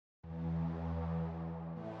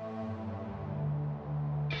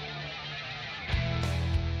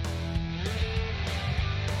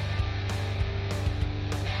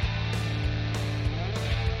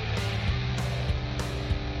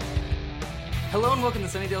Hello and welcome to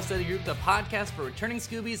Sunnydale Study Group, the podcast for returning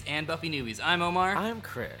Scoobies and Buffy newbies. I'm Omar. I'm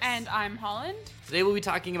Chris. And I'm Holland. Today we'll be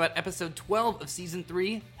talking about episode 12 of season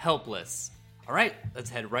 3, Helpless. All right, let's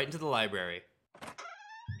head right into the library.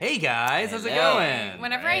 Hey guys, how's it going?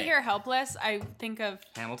 Whenever I hear Helpless, I think of...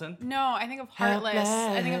 Hamilton? No, I think of Heartless.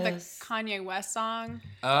 I think of the Kanye West song.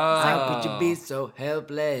 Oh. How could you be so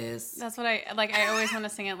helpless? That's what I always want to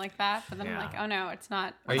sing it like that, but then I'm Yeah. like, oh no, it's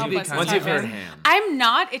not. Are you Helpless. big Kanye Once you've heard fan? him. I'm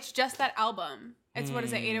not. It's just that album. It's what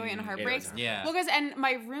is it, 808 and Heartbreaks? Yeah. Well, and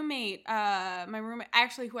my roommate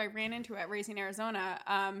actually who I ran into at Racing Arizona,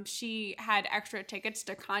 she had extra tickets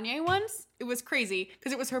to Kanye once. It was crazy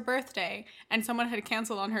because it was her birthday and someone had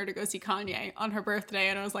canceled on her to go see Kanye on her birthday.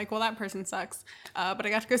 And I was like, well, that person sucks. But I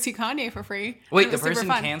got to go see Kanye for free. Wait, It the was super person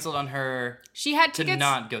fun. canceled on her She had to tickets.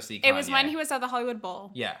 not go see Kanye. It was when he was at the Hollywood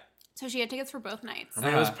Bowl. Yeah. So she had tickets for both nights. I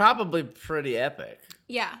mean, it was probably pretty epic.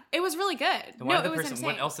 Yeah, it was really good. Then why No, did it the was person, insane.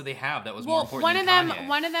 what else did they have that was more Well, important one than of them, Kanye?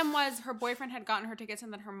 one of them was her boyfriend had gotten her tickets,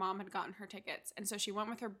 and then her mom had gotten her tickets, and so she went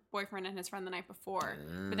with her boyfriend and his friend the night before.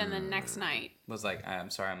 But then the next night, was like, I'm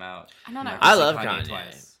sorry, I'm out. I don't know. I'm not I gonna love see Kanye.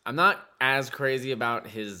 twice. I'm not as crazy about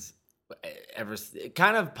his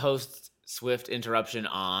kind of post Swift interruption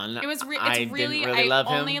on. It was. I It's really. didn't really love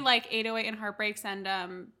him. only like 808 and Heartbreaks and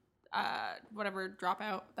whatever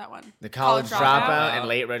Dropout, that one. The College Dropout and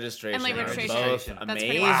Late Registration. And Late are Registration. both That's amazing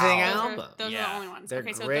pretty much it. albums. Those are Yeah. the only ones. They're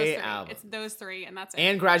okay, so great those three. albums. It's those three, and that's it.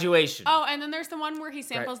 And Graduation. Oh, and then there's the one where he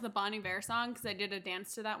samples the Bon Iver song because I did a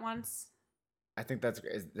dance to that once. I think that's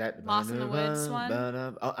is that Lost in the Woods one?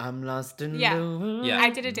 Oh, I'm lost in Yeah. the woods. Yeah. I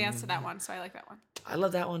did a dance to that one, so I like that one. I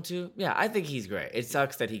love that one too. Yeah, I think he's great. It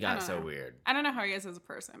sucks that he got don't so know. weird. I don't know how he is as a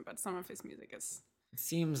person, but some of his music is. It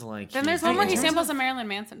seems like. Then there's he's one where he in terms samples a Marilyn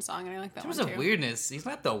Manson song, and I like that In one terms too. of weirdness, he's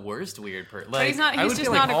not the worst weird person. Like, he's not- I he's would just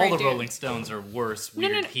feel like not a all great the dude. Rolling Stones are worse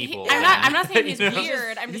weird No, people. I'm not saying he's You know?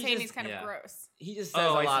 weird. I'm just He saying just- he's kind of yeah. gross. He just says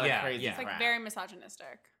Oh, a I lot see. of Yeah, crazy yeah. It's like crap. very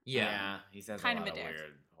misogynistic. Yeah. He says Kind a of lot a of dick.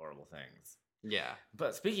 weird, horrible things. Yeah.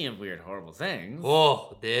 But speaking of weird, horrible things.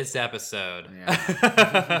 Oh, this episode.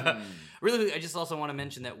 Yeah. Really, I just also want to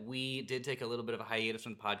mention that we did take a little bit of a hiatus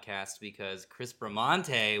from the podcast because Chris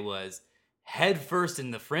Bramante was headfirst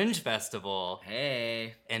in the Fringe Festival.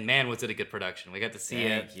 Hey. And man, was it a good production. We got to see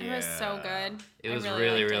it. Thank you. It was so good. It I was really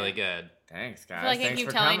really, liked really it. good. Thanks, guys. I feel like I Thanks keep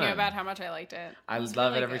for telling coming. you about how much I liked it. I was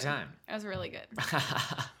love really it every good. time. It was really good.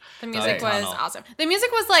 The The music was tunnel. awesome. The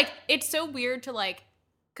music was like, it's so weird to like,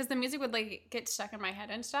 because the music would like get stuck in my head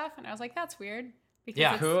and stuff, and I was like, that's weird. Because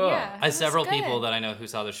Yeah. it's, Cool. Yeah, it was Several good. people that I know who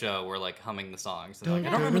saw the show were like humming the songs. And like,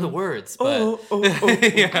 I don't remember the words, but And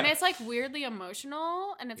yeah. it's like weirdly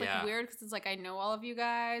emotional, and it's like Yeah. weird because it's like I know all of you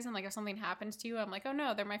guys, and like if something happens to you, I'm like, oh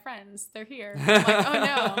no, they're my friends, they're here. I'm like, oh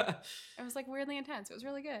no, it was like weirdly intense. It was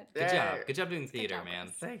really good. Good job. Good job doing theater, job, man.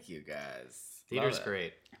 Chris. Thank you, guys. Theater's Love it.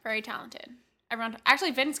 great. Very talented. Everyone,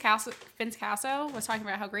 actually, Vince Casso was talking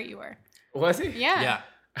about how great you were. Was he? Yeah. Yeah.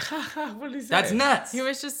 What did he say? That's nuts. He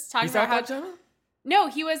was just He talking saw about how. that channel? No,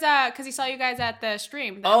 he was because he saw you guys at the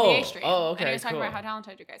stream, the Oh, NBA stream. oh, And he okay, was talking about cool. how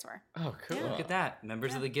talented you guys were. Oh, cool. Look at that.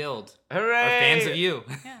 Members of the guild. Hooray! Are fans of you.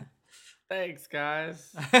 Yeah. Thanks,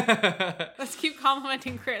 guys. Let's keep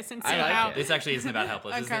complimenting Chris and see I like how. it. This actually isn't about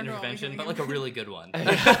helpless. This is an Uncomfortable intervention, but becoming like a really good one.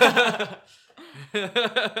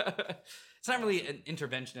 It's not really an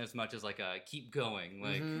intervention as much as like a keep going.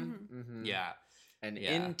 Like, Mhm. yeah, An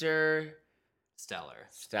Yeah. interstellar.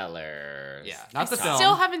 stellar. Yeah, not I the film.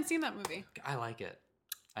 still haven't seen that movie. I like it.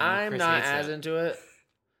 I know I'm Chris not hates as it. into it.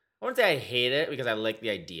 I wouldn't say I hate it because I like the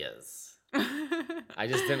ideas. I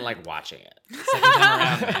just didn't like watching it. Second time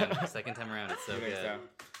around, man. Second time around, it's so You think good. so? All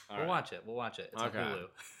We'll right. watch it. We'll watch it. It's Okay. on Hulu.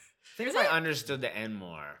 I think if I understood the end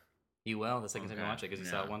more. You will the second time you Okay. watch it because you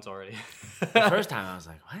saw Yeah. it once already. The first time I was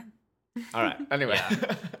like, what? All right. Anyway.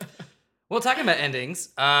 Yeah. Well, talking about endings,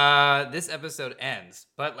 this episode ends.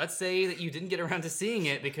 But let's say that you didn't get around to seeing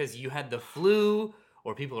it because you had the flu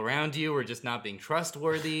or people around you were just not being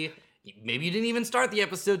trustworthy. Maybe you didn't even start the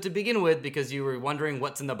episode to begin with because you were wondering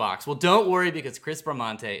what's in the box. Well, don't worry because Chris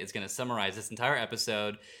Bramante is going to summarize this entire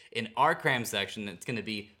episode in our cram section. It's going to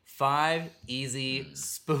be 5 easy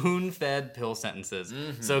spoon-fed pill sentences.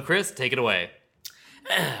 So, Chris, take it away.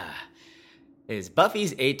 It is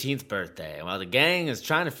Buffy's 18th birthday, and while the gang is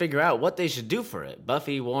trying to figure out what they should do for it,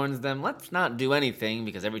 Buffy warns them, let's not do anything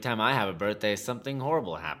because every time I have a birthday, something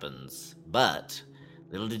horrible happens. But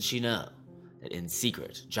little did she know that in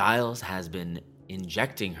secret, Giles has been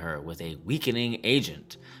injecting her with a weakening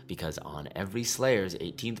agent because on every Slayer's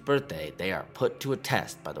 18th birthday, they are put to a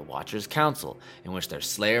test by the Watchers Council in which their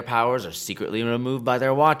Slayer powers are secretly removed by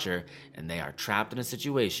their Watcher, and they are trapped in a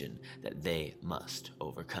situation that they must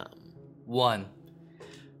overcome. 1.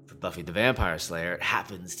 For Buffy the Vampire Slayer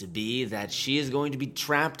happens to be that she is going to be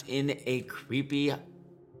trapped in a creepy,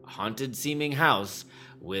 haunted-seeming house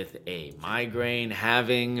with a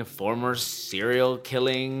migraine-having, former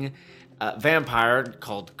serial-killing vampire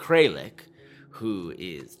called Kralik, who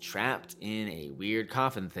is trapped in a weird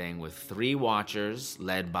coffin thing with 3 Watchers,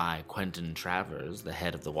 led by Quentin Travers, the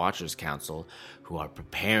head of the Watchers Council, who are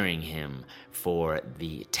preparing him for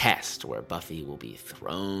the test where Buffy will be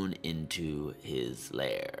thrown into his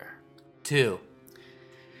lair. 2.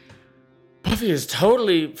 Buffy is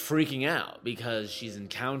totally freaking out because she's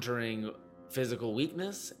encountering physical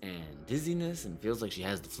weakness and dizziness and feels like she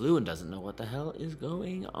has the flu and doesn't know what the hell is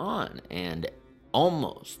going on, and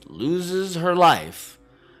almost loses her life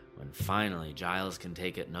when finally Giles can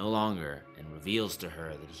take it no longer and reveals to her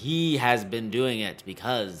that he has been doing it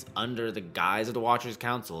because, under the guise of the Watchers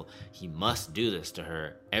Council, he must do this to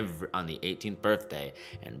her on the 18th birthday.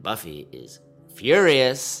 And Buffy is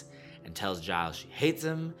furious and tells Giles she hates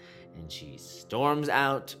him, and she storms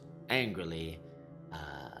out angrily,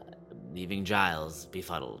 leaving Giles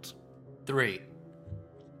befuddled. 3.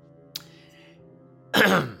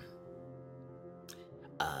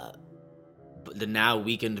 The now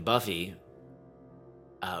weakened Buffy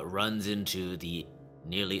runs into the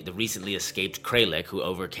recently escaped Kralik, who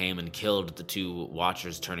overcame and killed the 2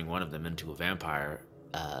 Watchers, turning one of them into a vampire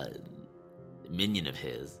minion of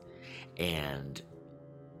his, and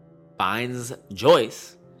finds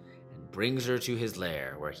Joyce and brings her to his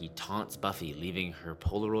lair, where he taunts Buffy, leaving her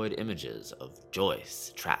Polaroid images of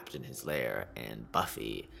Joyce trapped in his lair, and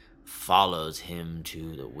Buffy follows him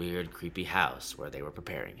to the weird, creepy house where they were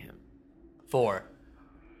preparing him. 4.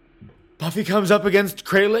 Buffy comes up against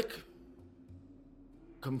Kralik,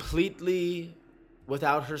 completely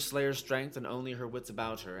without her Slayer strength and only her wits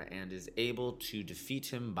about her, and is able to defeat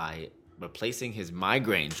him by replacing his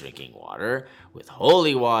migraine drinking water with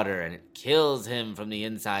holy water, and it kills him from the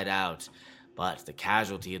inside out. But the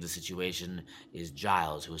casualty of the situation is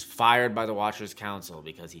Giles, who was fired by the Watchers Council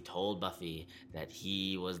because he told Buffy that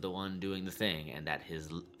he was the one doing the thing, and that his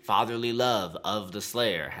fatherly love of the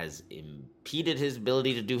Slayer has impeded his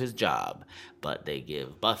ability to do his job. But they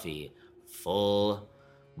give Buffy full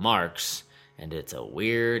marks, and it's a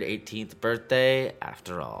weird 18th birthday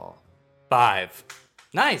after all. 5.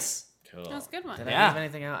 Nice. Cool. That was a good one. Did Yeah. I leave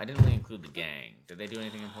anything out? I didn't really include the gang. Did they do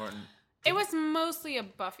anything important? It was mostly a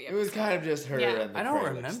Buffy episode. It was kind of just her Yeah. and the I don't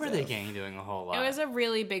Kralik remember stuff. the gang doing a whole lot. It was a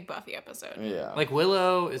really big Buffy episode. Yeah. Like,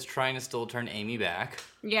 Willow is trying to still turn Amy back.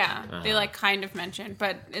 Yeah, they like kind of mentioned,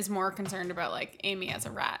 but is more concerned about like Amy as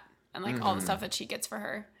a rat and like all the stuff that she gets for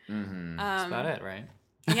her. That's about it, right?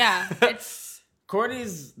 Yeah, it's.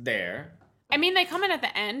 Cordy's there. I mean, they come in at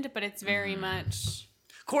the end, but it's very much.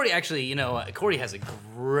 Cordy actually, Cordy has a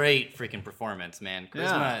great freaking performance, man. Charisma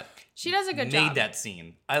Yeah. She does a good made job. that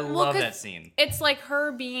scene. I love 'cause that scene. It's like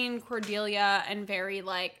her being Cordelia and very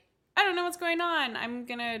like, I don't know what's going on. I'm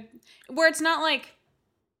gonna. Where it's not like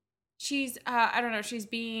she's, I don't know, she's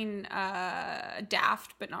being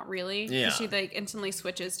daft, but not really. 'Cause Yeah. She like instantly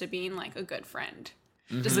switches to being like a good friend.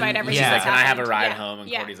 Despite everything Yeah. that's She's like, "Can I have happened. a ride Yeah. home?" And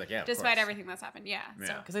yeah. Cordy's like, "Yeah, of Despite course." everything that's happened, yeah.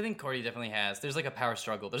 So. Because I think Cordy definitely has. There's like a power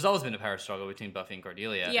struggle. There's always been a power struggle between Buffy and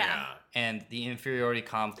Cordelia. Yeah. And the inferiority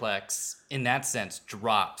complex, in that sense,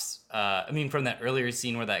 drops. From that earlier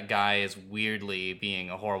scene where that guy is weirdly being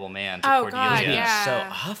a horrible man to Oh, Cordelia. God, Being yeah. so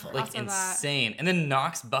awful. Like, Also that. insane. And then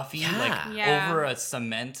knocks Buffy, Yeah. Yeah. over a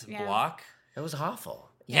cement Yeah. block. It was awful.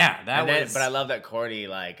 Yeah, that was... But I love that Cordy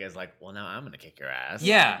is like, well, now I'm gonna kick your ass.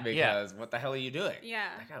 Yeah, Because what the hell are you doing? Yeah.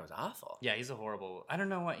 That guy was awful. Yeah, he's a horrible... I don't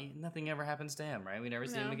know why... Nothing ever happens to him, right? We never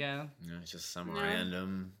see him No. again. Yeah, it's just some No.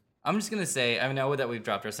 random. I'm just going to say, I know that we've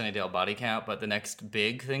dropped our Sunnydale body count, but the next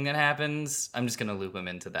big thing that happens, I'm just going to loop him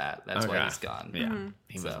into that. That's why Okay. he's gone. Yeah,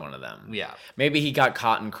 he was So, one of them. Yeah. Maybe he got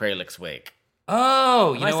caught in Kralik's wake.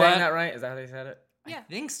 Oh, you Am I know saying what? that right? Is that how they said it? Yeah. I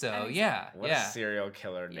think so. I think so. Yeah. What yeah. a serial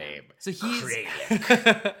killer name. So he's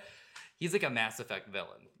Kralik. he's like a Mass Effect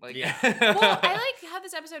villain. Like, Yeah. Well, I like how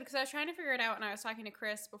this episode because I was trying to figure it out and I was talking to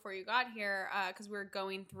Chris before you got here because we were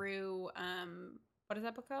going through what is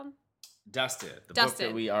that book called? Dusted. The book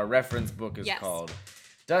Dusted. that our reference book is Yes. called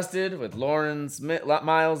Dusted, with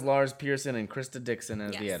Miles, Lars Pearson, and Krista Dixon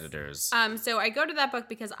as the Yes. editors. So I go to that book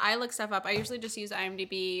because I look stuff up. I usually just use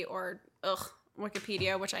IMDb or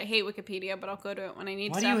Wikipedia, which I hate Wikipedia, but I'll go to it when I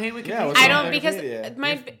need Why do stuff. you hate Wikipedia? Yeah, what's I wrong don't with because Wikipedia?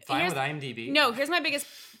 my Fine here's- with IMDb. No, here's my biggest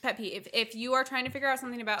pet peeve. If you are trying to figure out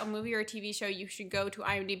something about a movie or a TV show, you should go to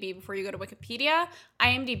IMDb before you go to Wikipedia.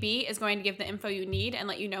 IMDb is going to give the info you need and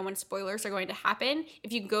let you know when spoilers are going to happen.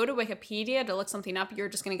 If you go to Wikipedia to look something up, you're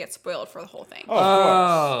just going to get spoiled for the whole thing.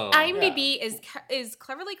 Oh. IMDb is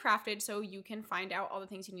cleverly crafted so you can find out all the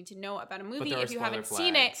things you need to know about a movie if you haven't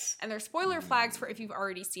seen it. And there's spoiler flags for if you've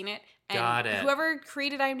already seen it. And Got it. whoever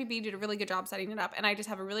created IMDb did a really good job setting it up. And I just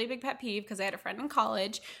have a really big pet peeve because I had a friend in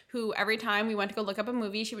college who every time we went to go look up a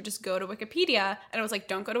movie, she would just go to Wikipedia. And I was like,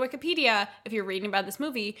 don't go to Wikipedia. If you're reading about this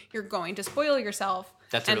movie, you're going to spoil yourself.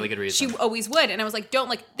 That's a really good reason. She always would. And I was like, don't,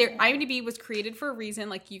 like, IMDb was created for a reason.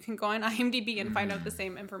 Like, you can go on IMDb and find out the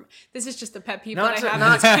same information. This is just a pet peeve that I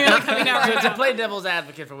have. It's clearly coming out right to now. play devil's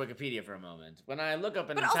advocate for Wikipedia for a moment, when I look up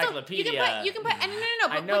an encyclopedia, you can put, and no,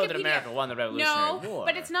 but I know Wikipedia, that America won the Revolutionary War. No,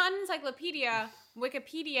 but it's not an encyclopedia.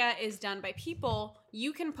 Wikipedia is done by people.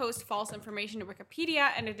 You can post false information to Wikipedia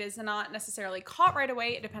and it is not necessarily caught right away.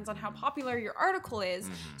 It depends on how popular your article is.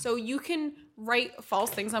 So you can write false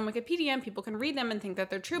things on Wikipedia and people can read them and think that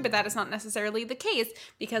they're true, but that is not necessarily the case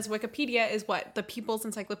because Wikipedia is what? The people's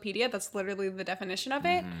encyclopedia. That's literally the definition of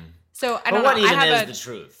it. So I don't know. What even I have is the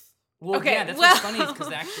truth? Well, Okay, yeah, that's what's funny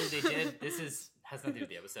because actually they did. Has nothing to do with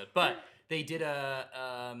the episode, but they did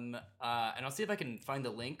and I'll see if I can find the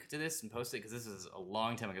link to this and post it because this is a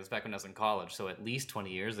long time ago. It's back when I was in college, so at least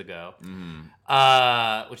 20 years ago,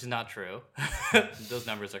 which is not true. Those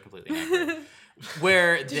numbers are completely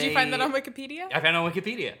inaccurate. Did you find that on Wikipedia? I found it on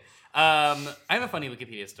Wikipedia. I have a funny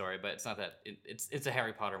Wikipedia story, but it's not that. It's a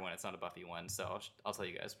Harry Potter one. It's not a Buffy one. So I'll tell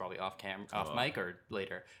you guys probably off mic or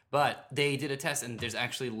later. But they did a test, and there's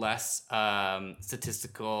actually less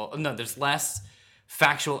there's less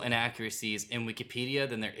factual inaccuracies in Wikipedia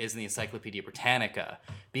than there is in the Encyclopedia Britannica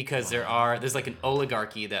because there's like an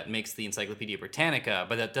oligarchy that makes the Encyclopedia Britannica,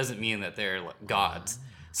 but that doesn't mean that they're like gods.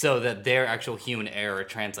 So that their actual human error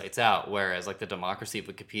translates out, whereas like the democracy of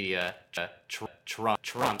Wikipedia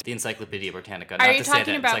trumps the Encyclopedia Britannica. Are Not you to say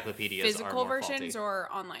talking that about encyclopedias are physical more versions faulty. or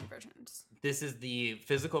online versions? This is the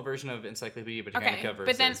physical version of Encyclopedia Britannica Okay, versus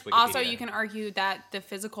but then Wikipedia. also you can argue that the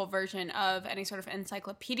physical version of any sort of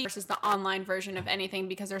encyclopedia versus the online version of anything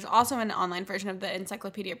because there's also an online version of the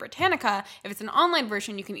Encyclopedia Britannica. If it's an online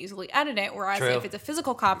version, you can easily edit it, whereas True. if it's a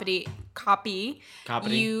physical copy, I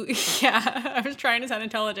was trying to sound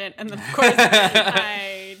intelligent, and then of course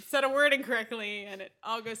I said a word incorrectly, and it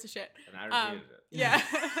all goes to shit. And I repeated it. Yeah.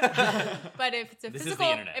 But if it's This is the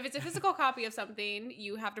internet. if it's a physical copy of something,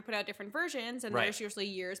 you have to put out different versions, and Right. there's usually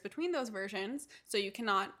years between those versions, so you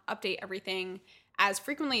cannot update everything as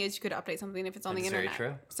frequently as you could update something if it's on That the is very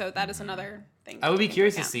internet. true. So that is another thing. I would be take into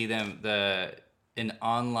curious to account. see an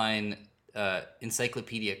online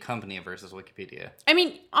encyclopedia company versus Wikipedia. I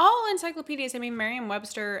mean, all encyclopedias. I mean,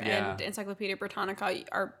 Merriam-Webster Yeah. and Encyclopedia Britannica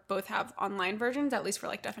both have online versions, at least for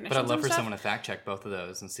like definitions. But I'd love and for stuff. someone to fact check both of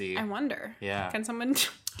those and see. I wonder. Yeah. Can someone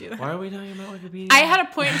do that? Why are we talking about Wikipedia? I had a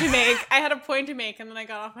point to make, and then I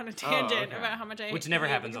got off on a tangent okay. about how much I Which never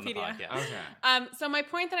hate happens on the Wikipedia. podcast. Okay. So my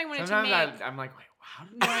point that I wanted Sometimes to make. I'm like, wait, how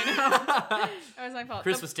did No, I know. That was my fault.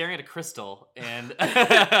 Chris was staring at a crystal and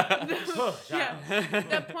Yeah.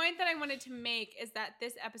 The point that I wanted to make is that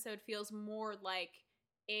this episode feels more like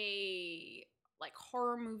a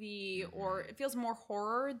horror movie, or it feels more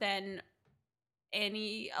horror than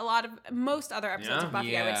most other episodes of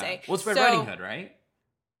Buffy, I would say. Well, it's Red So- Riding Hood, right?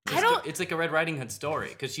 I don't- It's like a Red Riding Hood story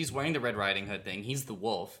because she's wearing the Red Riding Hood thing. He's the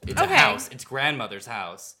wolf. It's Okay. a house. It's grandmother's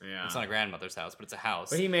house. Yeah. It's not a grandmother's house, but it's a house.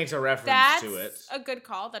 But he makes a reference That's to it. a good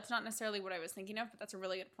call. That's not necessarily what I was thinking of, but that's a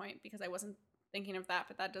really good point because I wasn't thinking of that,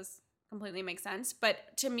 but that does completely make sense.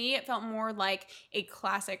 But to me, it felt more like a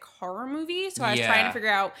classic horror movie. So I was trying Yeah. to figure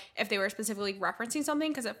out if they were specifically referencing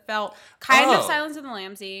something because it felt kind of Oh. Silence of the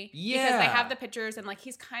Lambsy. Because Yeah. they have the pictures and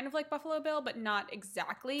he's kind of like Buffalo Bill, but not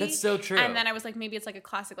exactly. That's so true. And then I was like, maybe it's like a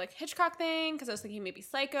classic Hitchcock thing because I was thinking maybe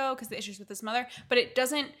Psycho because the issues with his mother, but it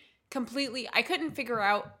doesn't completely. I couldn't figure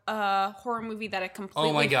out a horror movie that it completely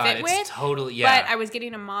Oh my god, fit it's with. totally yeah. But I was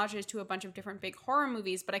getting homages to a bunch of different big horror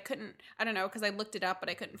movies, but I couldn't. I don't know because I looked it up, but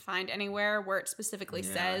I couldn't find anywhere where it specifically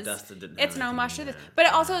says Dustin didn't it's have an homage to anything this. in But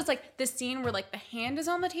it also is the scene where the hand is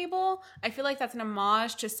on the table. I feel like that's an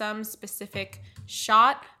homage to some specific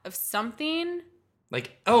shot of something.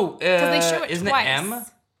 Because Because they show it isn't twice. it M?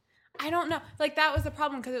 I don't know. That was the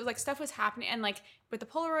problem because it was stuff was happening and with the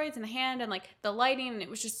Polaroids in the hand and the lighting, and it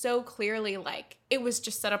was just so clearly it was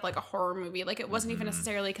just set up like a horror movie. It wasn't even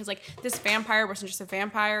necessarily because this vampire wasn't just a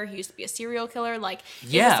vampire. He used to be a serial killer. It was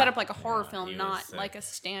Yeah. set up like a horror film, he was not sick. like a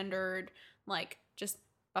standard just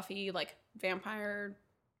Buffy vampire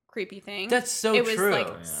creepy thing. That's so it was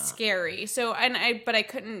true. scary. So but I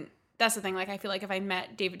couldn't. that's the thing. Like, I feel like if I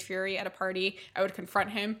met David Fury at a party, I would confront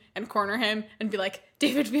him and corner him and be like,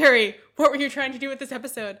 David Fury, what were you trying to do with this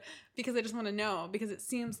episode? Because I just want to know. Because it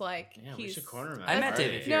seems like Yeah, he's... we should corner him. I met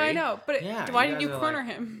David No, I Fury. know. But Yeah, why you didn't you guys are corner like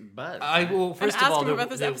him? But Well, first of ask all, him about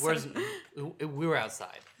this episode. we were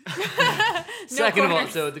outside. No Second of all,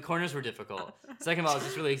 corners. so the corners were difficult. Second of all, I was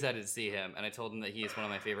just really excited to see him, and I told him that he is one of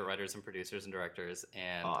my favorite writers and producers and directors.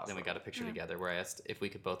 And then we got a picture together where I asked if we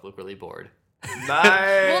could both look really bored. Nice.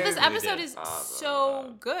 Well, this We episode did. is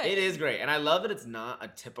so good. It is great, and I love that it's not a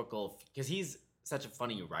typical because he's such a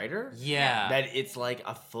funny writer. Yeah. That it's like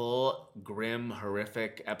a full grim,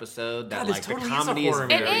 horrific episode. That God, this like totally the is a comedy is horror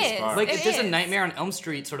very movie. It is. smart. Like, It it's just a is. Nightmare on Elm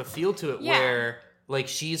Street sort of feel to it Yeah. where, like,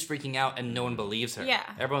 she's freaking out and no one believes her. Yeah.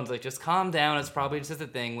 Everyone's like, just calm down. It's probably just a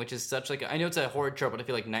thing, which is such, like, I know it's a horror trope, but I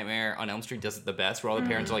feel like Nightmare on Elm Street does it the best, where all the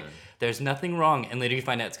parents are like, there's nothing wrong. And later you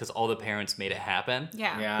find out it's because all the parents made it happen.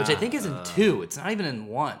 Yeah. Which I think is in 2. It's not even in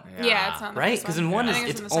 1. Yeah, it's not the Right? first Because one. in 1, I think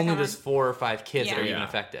it's in the only second those one. 4 or 5 kids that Yeah. are even Yeah.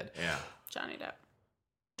 affected. Yeah. Johnny Depp.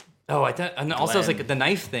 Oh, I thought, and also it's Glenn. like the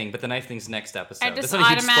knife thing, but the knife thing's next episode. I just That's not a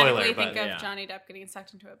huge automatically spoiler, think but of yeah. Johnny Depp getting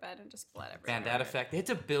sucked into a bed and just blood everywhere. man, that effect. They had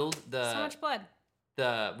to build So much blood.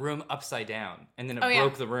 the room upside down, and then it Oh, yeah.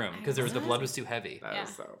 broke the room because the blood was too heavy. That Yeah.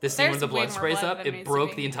 is so. The scene where There's the way blood more sprays blood up, than it needs to broke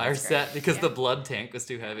be. the entire That's great. set because Yeah. the blood tank was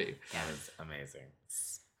too heavy. That is amazing.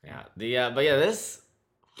 Yeah. But yeah, this.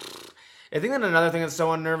 I think that another thing that's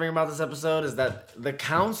so unnerving about this episode is that the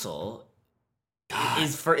council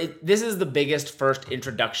is for it. This is the biggest first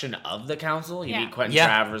introduction of the council. You Yeah. meet Quentin Yeah.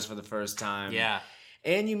 Travers for the first time. Yeah.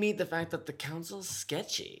 And you meet the fact that the council's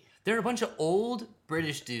sketchy. They're a bunch of old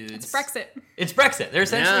British dudes. It's Brexit. It's Brexit. They're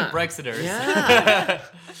essentially Yeah. Brexiters. Yeah.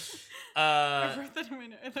 I wrote that in my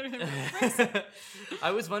note. I thought it was Brexit.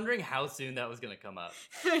 I was wondering how soon that was going to come up.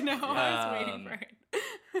 I know. I was waiting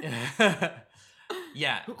for it.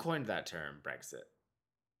 Yeah. Who coined that term, Brexit?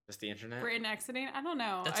 Just the internet? Britain exiting? I don't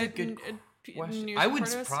know. That's a good question. news I would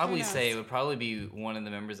reporters? Who probably knows? say it would probably be one of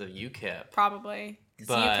the members of UKIP. Probably. 'Cause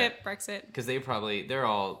But- UKIP, Brexit. Because they're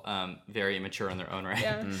all very immature in their own right.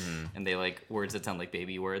 Yeah. And they like words that sound like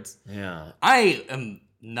baby words. Yeah. I am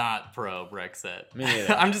not pro Brexit. Me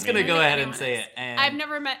neither. I'm just Me gonna neither. go ahead and Anyone say is. it. And I've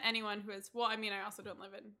never met anyone who is. Well, I mean, I also don't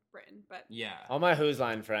live in Britain, but Yeah. All my Who's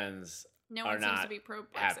Line friends no are one seems not to be pro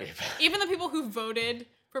happy Brexit. about it. Even the people who voted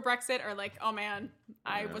for Brexit are like, oh man,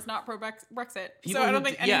 I was not pro Brexit. People So I who don't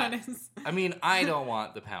think d- yeah. anyone is. I mean, I don't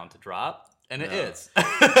want the pound to drop, and it is.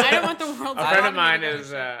 I don't want the world to A friend of stop mine and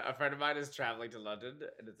is a friend of mine is traveling to London,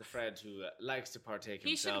 and it's a friend who likes to partake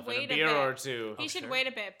He should himself in a wait a beer bit. or two. He should sure. wait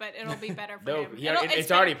a bit, but it'll be better for No, him. it's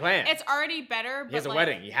better- already planned. It's already better. But He has a like,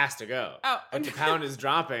 wedding. He has to go. Oh. But the pound is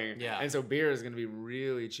dropping. Yeah. And so beer is going to be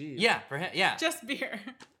really cheap. Yeah, for him. Yeah. Just beer.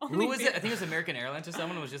 Who Only was beer. it? I think it was American Airlines or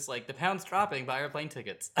someone was just like, the pound's dropping, buy our plane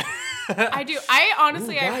tickets. I do. I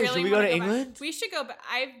honestly, Ooh, I guys, really should we go wanna to back. England? We should go.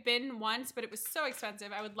 I've been once, but it was so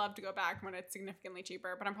expensive. I would love to go back when it's significantly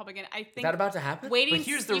cheaper. But I'm probably gonna. I Is think that about to happen? waiting. But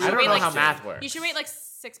here's the you real should I wait don't know like how math works. You should wait like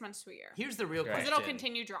 6 months to a year. Here's the real Okay. question. Because it'll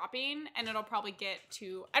continue dropping, and it'll probably get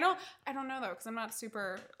to. I don't know though, because I'm not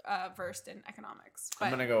super versed in economics. But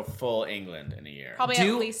I'm going to go full England in a year. probably at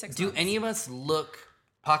least 6 do months. any of us look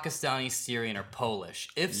Pakistani, Syrian, or Polish?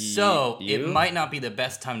 If so, you? it might not be the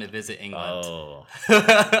best time to visit England. Oh.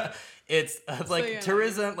 It's like yeah.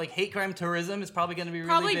 tourism, like hate crime tourism is probably going to be really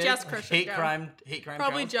Probably big. just Chris should hate go. crime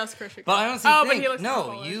Probably travels. just Chris. should But go. I honestly Oh, think but he looks no,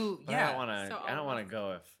 Polish. you But yeah. I don't want to. So I don't want to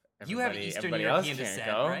go if You have everybody- Eastern everybody European else can't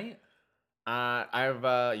descent, go. right?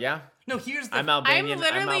 Yeah. No, here's the I'm Albanian. I'm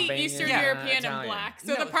literally Albanian, Eastern Yeah. European Italian. and black.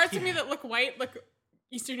 So No, the parts of me yeah. that look white look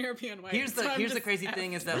Eastern European white. Here's the So I'm here's the just crazy F.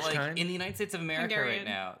 thing is that Which like kind? in the United States of America Hungarian.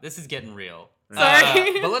 right now, this is getting real.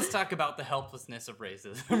 Sorry. But let's talk about the helplessness of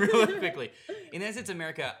racism really quickly. In the United States of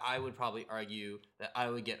America, I would probably argue that I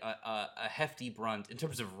would get a hefty brunt in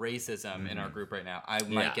terms of racism in our group right now. I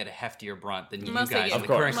might Yeah. get a heftier brunt than you Mostly guys you. in the Of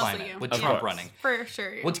course. current Mostly climate you. with Of Trump course. running. For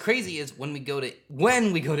sure. What's crazy is when we go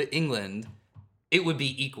to England, it would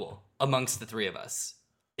be equal amongst the three of us.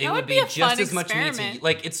 It That would would be be a just fun as much meat to experiment.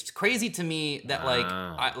 like. It's crazy to me that like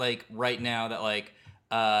Wow. I like right now that like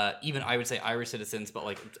even I would say Irish citizens, but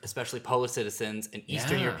like especially Polish citizens and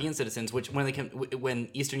Eastern Yeah. European citizens, which when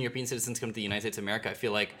Eastern European citizens come to the United States of America, I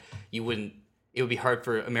feel like it would be hard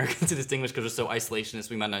for Americans to distinguish because we're so isolationist.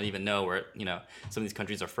 We might not even know where some of these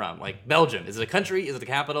countries are from. Like Belgium, is it a country? Is it a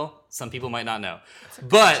capital? Some people might not know.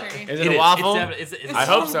 But country. Is it a waffle? It's I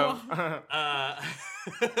hope so.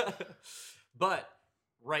 But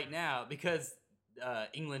right now, because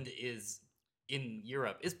England is in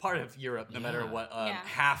Europe, is part of Europe, no matter what, Yeah.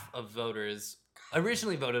 half of voters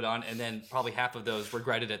originally voted on, and then probably half of those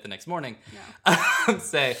regretted it the next morning, Yeah.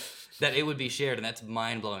 say that it would be shared, and that's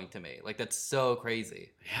mind-blowing to me. Like, that's so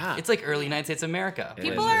crazy. Yeah. It's like early United States America. It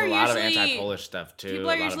People is. There's are a lot usually- of anti-Polish stuff too. People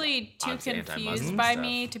a are lot of usually too obviously anti-Muslim confused by stuff.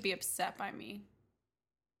 me to be upset by me.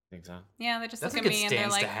 Think so? Yeah, they just That's look a at good me and they're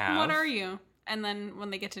stance to like, have. "What are you?" And then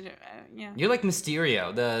when they get to, yeah. You're like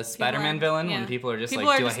Mysterio, the Spider-Man are- villain, yeah. when people are just People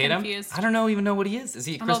like, are do just I hate confused. him? I don't even know what he is. Is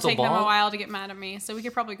he a And it'll crystal take them a ball? while to get mad at me, so we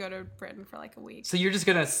could probably go to Britain for like a week. So you're just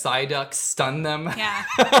gonna Psyduck stun them? Yeah.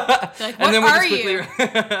 and like, "What then we'll are just you?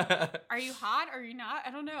 quickly... Are you hot? Are you not?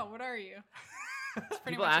 I don't know. What are you?" That's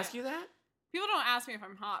pretty People much ask it. you that? People don't ask me if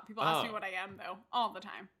I'm hot. People ask me Oh. what I am, though, all the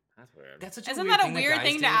time. That's weird. That's such a Isn't weird that a thing weird guys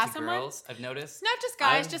thing do to ask someone? girls, I've noticed. Not just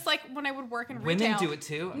guys, I've- just like when I would work in retail. Women do it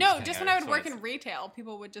too? I'm No, kidding. just I when I would just work wanted in retail,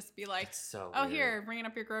 people would just be like, so "Oh, weird. here, bringing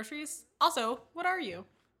up your groceries." Also, what are you?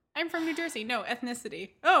 I'm from New Jersey. No,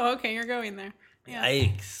 ethnicity. Oh, okay, you're going there. Yeah.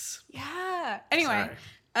 Yikes. Yeah. Anyway. Sorry.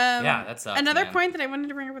 Yeah, that sucks, Another man. point that I wanted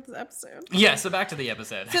to bring up with this episode. Yeah, so back to the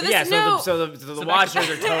episode. So this Yeah, no, so the So back Watchers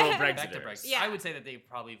to- are total Back to Brexiters. Brexit. Yeah. I would say that they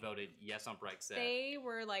probably voted yes on Brexit. they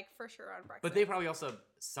were like for sure on Brexit. But they probably also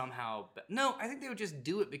somehow... No, I think they would just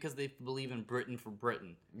do it because they believe in Britain for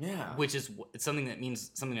Britain. Yeah. Which is it's something that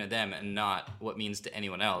means something to them and not what means to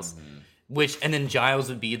anyone else. Mm-hmm. And then Giles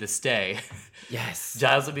would be the stay. Yes.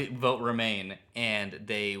 Giles would vote Remain, and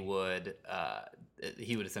they would...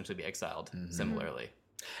 he would essentially be exiled Mm-hmm. similarly.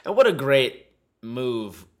 And what a great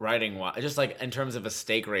move writing just like in terms of a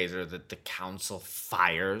stake raiser that the council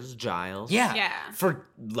fires Giles. Yeah. For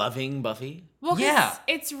loving Buffy. Well, 'cause Yeah.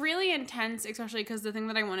 it's really intense, especially because the thing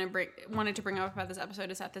that I wanted to bring up about this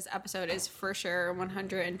episode is that this episode is for sure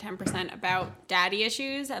 110% about daddy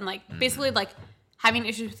issues and like basically like having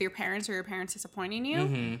issues with your parents or your parents disappointing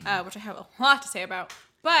you, which I have a lot to say about.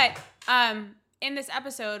 But in this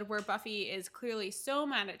episode where Buffy is clearly so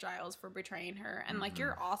mad at Giles for betraying her, and like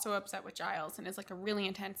you're also upset with Giles, and it's like a really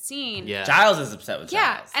intense scene. Yeah. Giles is upset with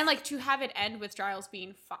Yeah, Giles. and like to have it end with Giles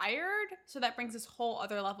being fired, so that brings this whole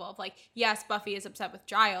other level of like, yes, Buffy is upset with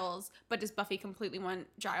Giles, but does Buffy completely want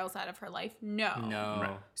Giles out of her life? No. No.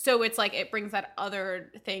 Right. So it's like it brings that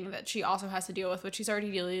other thing that she also has to deal with, which she's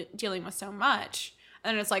already dealing with so much.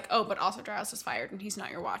 And then it's like, oh, but also Giles is fired and he's not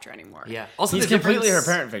your watcher anymore. Yeah. Also, He's the completely her difference-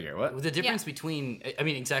 parent figure. What? The difference between, I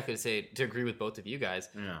mean, exactly to agree with both of you guys.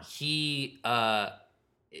 Yeah. He,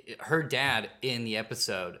 her dad in the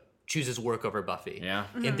episode chooses work over Buffy. Yeah.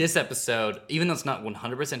 In this episode, even though it's not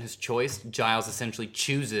 100% his choice, Giles essentially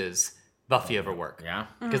chooses Buffy over work. Yeah.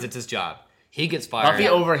 Because it's his job. He gets fired. Buffy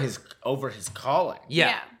over his calling.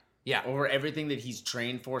 Yeah. Yeah. Over everything that he's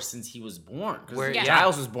trained for since he was born. Where- Because yeah.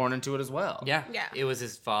 Giles was born into it as well. Yeah. Yeah. It was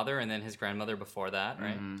his father and then his grandmother before that,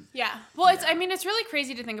 right? Yeah. Well, it's really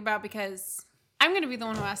crazy to think about because I'm going to be the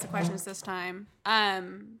one who asks the questions this time.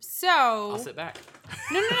 So I'll sit back.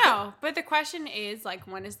 No. But the question is like,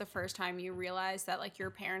 when is the first time you realized that like your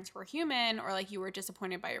parents were human or like you were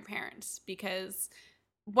disappointed by your parents? Because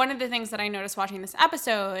one of the things that I noticed watching this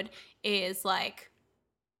episode is like,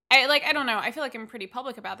 I don't know. I feel like I'm pretty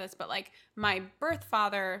public about this, but like my birth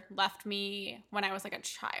father left me when I was like a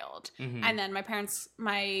child. Mhm. And then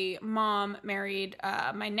my mom married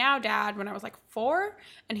my now dad when I was like 4,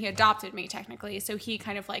 and he adopted me technically. So he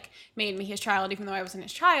kind of like made me his child, even though I wasn't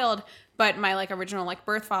his child. But my like original like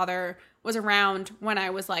birth father was around when I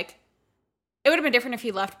was like, it would have been different if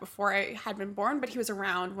he left before I had been born, but he was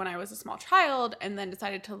around when I was a small child and then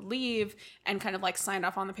decided to leave and kind of like signed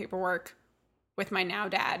off on the paperwork with my now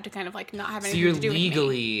dad to kind of like not have So anything you're to do with me.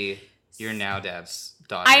 legally your now dad's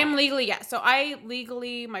daughter. I am legally, yes. So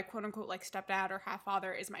my quote unquote like stepdad or half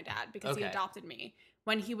father is my dad because he Okay. adopted me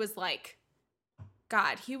when he was like,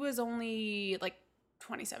 God, he was only like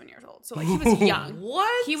 27 years old. So like he was young.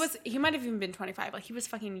 What? He might have even been 25. Like he was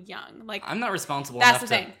fucking young. Like I'm not responsible That's enough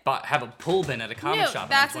the to thing. have a pull bin at a comic shop. and I'm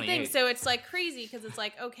that's the thing. 28. So it's like crazy because it's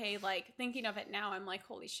like, okay, like thinking of it now, I'm like,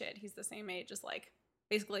 holy shit, he's the same age as like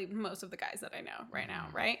basically most of the guys that I know right now,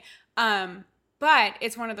 right? But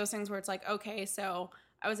it's one of those things where it's like, okay, so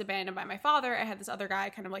I was abandoned by my father. I had this other guy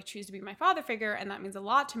kind of like choose to be my father figure, and that means a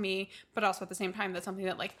lot to me. But also at the same time, that's something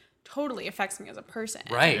that like totally affects me as a person,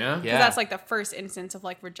 Right. Yeah. Yeah. Because that's like the first instance of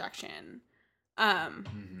like rejection.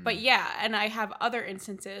 But yeah, and I have other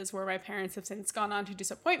instances where my parents have since gone on to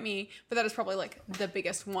disappoint me, but that is probably like the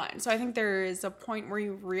biggest one. So I think there is a point where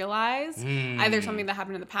you realize either something that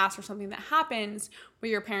happened in the past or something that happens where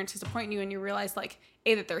your parents disappoint you and you realize like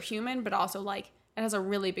that they're human, but also like it has a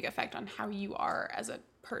really big effect on how you are as a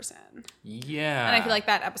person. Yeah. And I feel like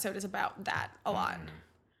that episode is about that a lot.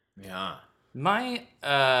 Yeah.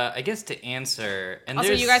 I guess to answer, and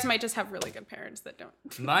Also, you guys might just have really good parents that don't.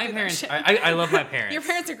 my do that parents. shit. I love my parents. Your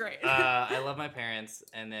parents are great. I love my parents,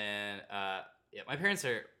 and then yeah, my parents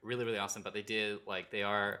are really really awesome. But they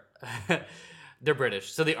are they're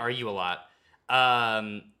British, so they argue a lot,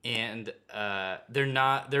 and they're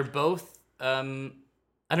not. They're both. I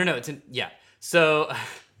don't know. Yeah. So.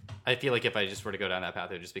 I feel like if I just were to go down that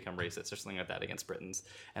path, it would just become racist or something like that against Britons.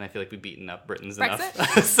 And I feel like we've beaten up Britons enough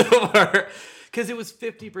so far. Because it was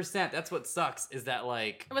 50%. That's what sucks, is that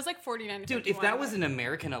like... It was like 49 to Dude, 51, if that was an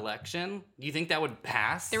American election, do you think that would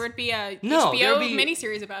pass? There would be a No, HBO there'd be-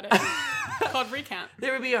 miniseries about it called Recount.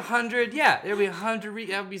 There would be 100, yeah. There would be 100,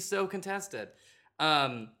 that would be so contested.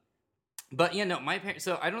 But yeah, no, my parents...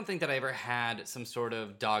 So I don't think that I ever had some sort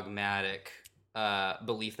of dogmatic...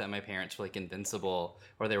 belief that my parents were like invincible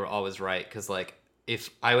or they were always right, because like if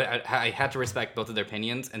I had to respect both of their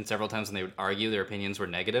opinions, and several times when they would argue, their opinions were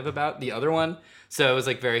negative about the other one. So it was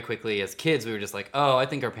like very quickly as kids we were just like, oh, I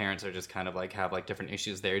think our parents are just kind of like have like different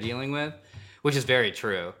issues they're dealing with, which is very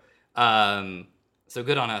true. So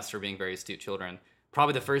good on us for being very astute children.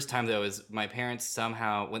 Probably the first time though is my parents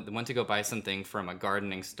somehow went to go buy something from a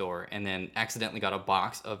gardening store and then accidentally got a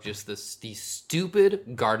box of just these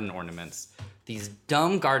stupid garden ornaments. These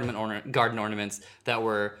dumb garden ornaments that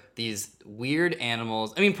were these weird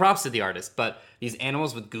animals. I mean, props to the artist, but these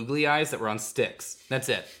animals with googly eyes that were on sticks. That's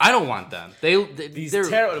it. I don't want them. They're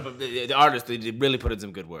terrible. The artists, they really put in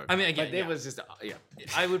some good work. I mean, again, but it was just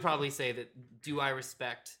I would probably say that. Do I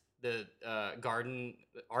respect the garden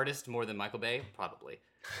artist more than Michael Bay? Probably.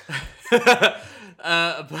 But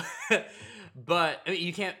I mean,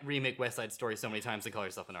 you can't remake West Side Story so many times to call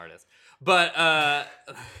yourself an artist. But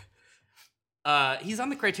he's on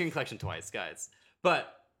the Criterion Collection twice, guys.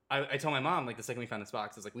 But I told my mom, like, the second we found this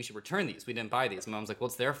box, I was like, we should return these. We didn't buy these. My mom's like, well,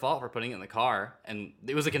 it's their fault for putting it in the car. And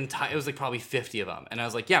it was like probably 50 of them. And I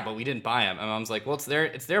was like, yeah, but we didn't buy them. And my mom's like, well,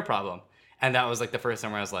 it's their problem. And that was like the first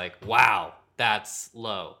time where I was like, wow, that's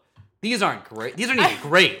low. These aren't great. These aren't even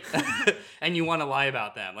great. And you want to lie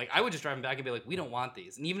about them. Like, I would just drive them back and be like, we don't want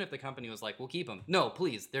these. And even if the company was like, we'll keep them. No,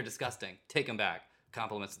 please, they're disgusting. Take them back.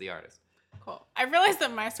 Compliments to the artist. Cool. I realized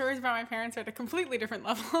that my stories about my parents are at a completely different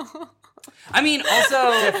level. I mean,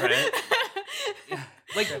 also... different.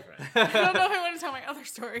 Like, I don't know if I want to tell my other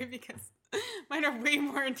story because mine are way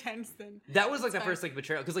more intense than... That was like the first like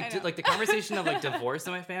betrayal, because like the conversation of like divorce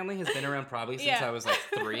in my family has been around probably since I was like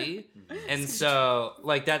 3, and so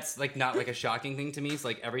like that's like not like a shocking thing to me. So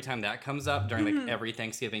like every time that comes up during like every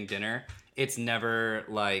Thanksgiving dinner, it's never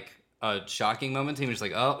like a shocking moment to me. Just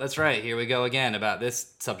like, oh, that's right, here we go again about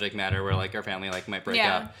this subject matter where like our family like might break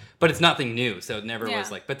up, but it's nothing new. So it never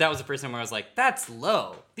was like. But that was the first time where I was like, that's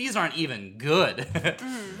low. These aren't even good.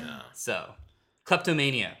 So.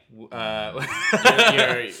 Kleptomania.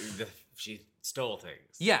 She stole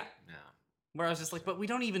things. Yeah. No. Where I was just like, but we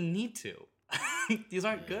don't even need to. These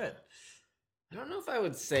aren't good. I don't know if I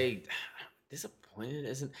would say disappointed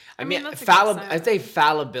isn't. I mean, mean, that's a good sign. I'd say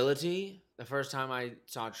fallibility. The first time I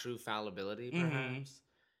saw true fallibility, perhaps.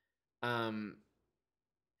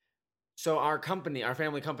 So our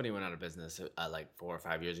family company went out of business like 4 or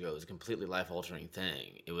 5 years ago. It was a completely life-altering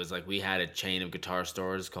thing. It was like we had a chain of guitar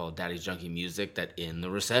stores called Daddy's Junkie Music that in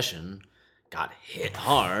the recession got hit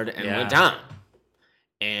hard and went down.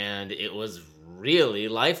 And it was really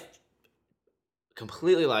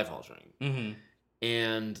completely life-altering. Mm-hmm.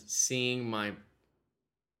 And seeing my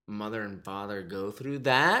mother and father go through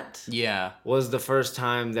that was the first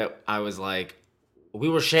time that I was like, we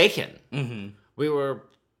were shaken. Mm-hmm.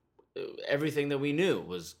 Everything that we knew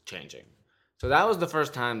was changing. So that was the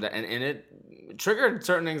first time that, and it triggered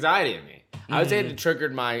certain anxiety in me. I would say it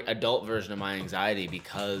triggered my adult version of my anxiety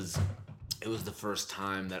because it was the first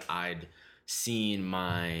time that I'd seen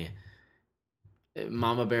my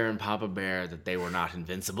Mama Bear and Papa Bear, that they were not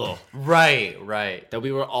invincible. Right. That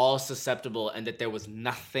we were all susceptible and that there was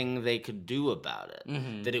nothing they could do about it.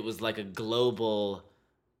 Mm-hmm. That it was like a global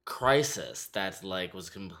crisis that like was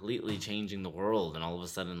completely changing the world, and all of a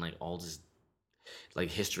sudden like all this like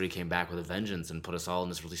history came back with a vengeance and put us all in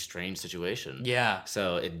this really strange situation.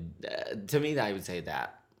 So it to me, I would say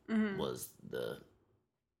that was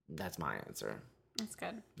that's my answer. That's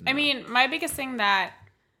good. I mean, my biggest thing that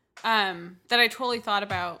I totally thought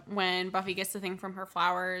about when Buffy gets the thing from her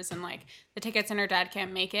flowers and like the tickets and her dad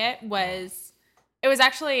can't make it was it was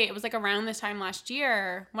like around this time last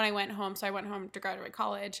year when I went home. So I went home to graduate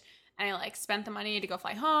college and I like spent the money to go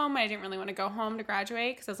fly home. I didn't really want to go home to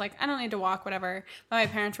graduate because I was like, I don't need to walk, whatever. But my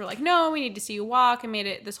parents were like, no, we need to see you walk, and made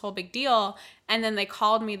it this whole big deal. And then they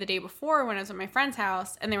called me the day before when I was at my friend's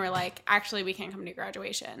house and they were like, actually, we can't come to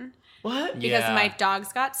graduation. What? Because my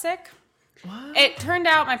dogs got sick. What? It turned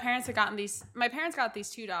out my parents got these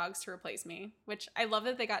 2 dogs to replace me, which I love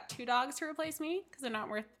that they got 2 dogs to replace me because they're not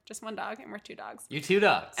worth just 1 dog and worth 2 dogs. You 2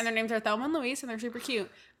 dogs. And their names are Thelma and Louise, and they're super cute.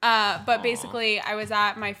 But basically, I was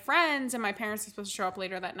at my friend's, and my parents were supposed to show up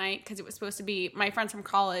later that night because it was supposed to be my friends from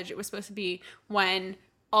college. It was supposed to be when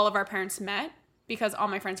all of our parents met, because all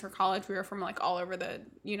my friends from college, we were from like all over the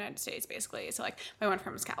United States, basically. So like my one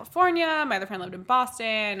friend was California, my other friend lived in Boston,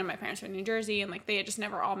 and my parents were in New Jersey, and like they had just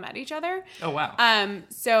never all met each other. Oh, wow.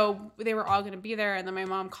 So they were all going to be there, and then my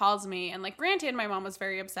mom calls me, and like granted, my mom was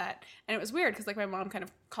very upset, and it was weird because like my mom kind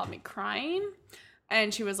of called me crying,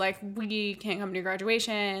 and she was like, we can't come to your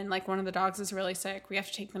graduation, like one of the dogs is really sick, we have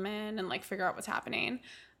to take them in and like figure out what's happening.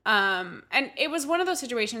 And it was one of those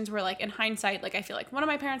situations where like in hindsight, like I feel like one of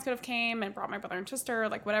my parents could have came and brought my brother and sister,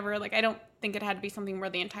 like whatever. Like I don't think it had to be something where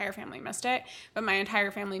the entire family missed it, but my entire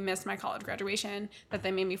family missed my college graduation that they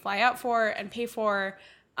made me fly out for and pay for.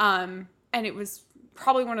 And it was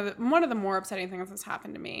probably one of the more upsetting things that's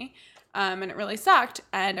happened to me. And it really sucked.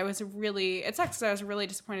 And it sucks because I was really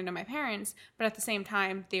disappointed in my parents, but at the same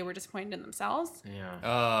time, they were disappointed in themselves.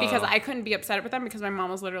 Yeah. Because I couldn't be upset with them because my mom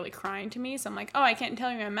was literally crying to me. So I'm like, oh, I can't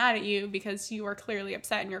tell you I'm mad at you because you are clearly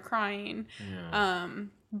upset and you're crying. Yeah.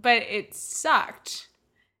 But it sucked.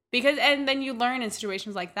 And then you learn in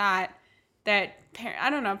situations like that, I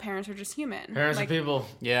don't know, parents are just human. Parents like, are people.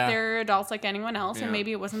 Yeah. They're adults like anyone else, Yeah. and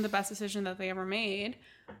maybe it wasn't the best decision that they ever made.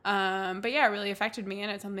 But yeah, it really affected me,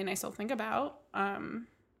 and it's something I still think about. And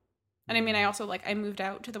I mean, I also I moved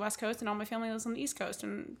out to the West Coast, and all my family lives on the East Coast,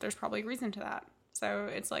 and there's probably a reason to that. So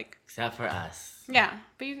it's like, Except for us. yeah,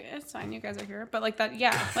 but it's fine. You guys are here, but like that,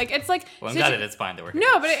 yeah, like it's like. Well, I'm glad it's fine that we're here.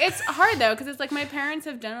 No, but it's hard though because it's like my parents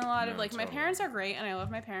have done a lot of No, like my totally. parents are great, and I love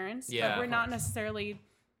my parents, Yeah, but we're of not course. necessarily.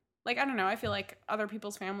 Like, I don't know. I feel like other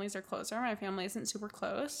people's families are closer. My family isn't super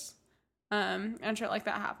close. And shit like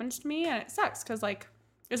that happens to me. And it sucks because, like,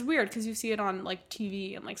 it's weird because you see it on, like,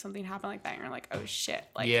 TV and, like, something happened like that. And you're like, oh, shit.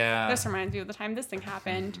 Like, Yeah. this reminds me of the time this thing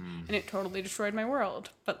happened. And it totally destroyed my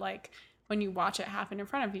world. But, like, when you watch it happen in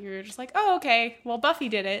front of you, you're just like, oh, okay. Well, Buffy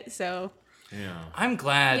did it. So, Yeah. I'm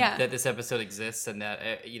glad Yeah. that this episode exists and that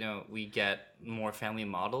we get more family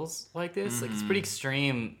models like this. Like it's pretty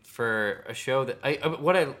extreme for a show that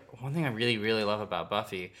one thing I really really love about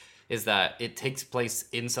Buffy is that it takes place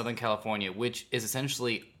in Southern California, which is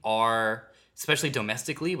essentially especially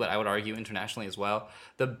domestically, but I would argue internationally as well,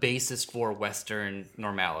 the basis for Western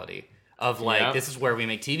normality. Of like, Yep. this is where we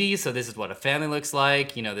make TV, so this is what a family looks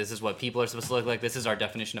like. This is what people are supposed to look like. This is our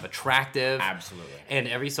definition of attractive. Absolutely. And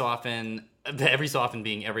every so often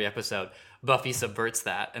being every episode, Buffy subverts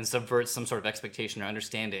that and subverts some sort of expectation or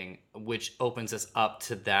understanding, which opens us up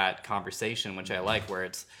to that conversation, which I like, where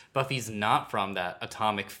it's Buffy's not from that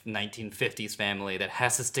atomic 1950s family that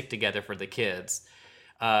has to stick together for the kids.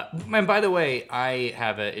 And by the way, I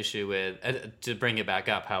have an issue with, to bring it back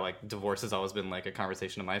up, how like divorce has always been like a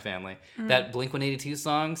conversation in my family. That Blink-182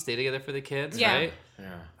 song, "Stay Together for the Kids," Yeah. right?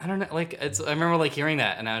 Yeah. I don't know, like I remember like hearing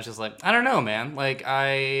that, and I was just like, I don't know, man. Like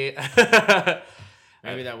I,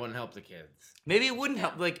 Maybe that wouldn't help the kids. maybe it wouldn't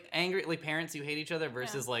help like angry like parents who hate each other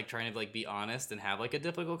versus like trying to like be honest and have like a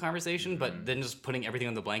difficult conversation, but then just putting everything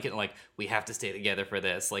on the blanket and like we have to stay together for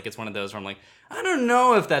this. Like it's one of those where I'm like, I don't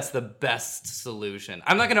know if that's the best solution.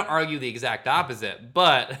 I'm not gonna argue the exact opposite,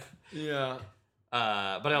 but Yeah. but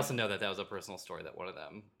I also know that was a personal story that one of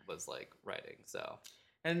them was like writing. So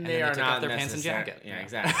And then they they are took not off their pants and necessar- jacket. Yeah, Yeah.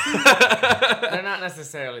 exactly. They're not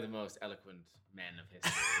necessarily the most eloquent men of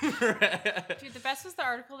history. dude, the best was the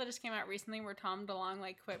article that just came out recently where Tom DeLonge,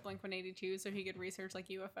 like, quit Blink-182 so he could research, like,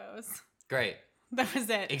 UFOs. Great, That was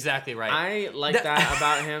it. exactly right. I like that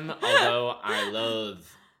about him, although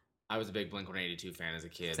I was a big Blink-182 fan as a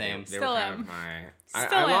kid. Same. They Still were kind am. of my...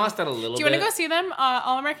 Still I am. lost that a little bit. Do you want to go see them?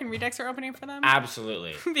 All American Redux are opening for them.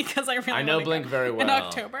 Absolutely. Because I really I know wanna Blink go. very In well.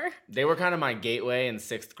 October. They were kind of my gateway in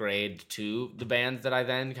 6th grade to the bands that I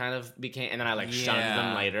then kind of became, and then I like shunned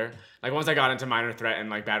them Yeah. later. Like once I got into Minor Threat and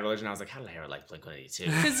like Bad Religion, I was like, how did I ever like Blink-182?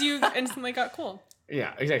 Because you instantly got cool.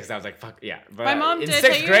 Yeah, exactly. Because I was like, fuck yeah. But My mom in did 6th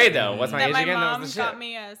tell you grade though, what's my that age my again? mom That was the shit. got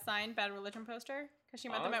me a signed Bad Religion poster because she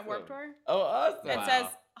met them at Warped Tour. Oh, awesome. It says,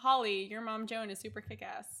 Holly, your mom Joan is super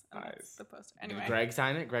kick-ass. And that's Nice. the poster. Did Anyway. Greg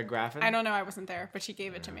sign it? Greg Graffin? I don't know. I wasn't there, but she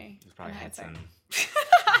gave it to me. He's probably in had hindsight. some. Do you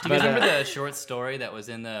guys But, remember the short story that was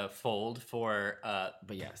in the fold for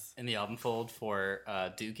But yes. in the album fold for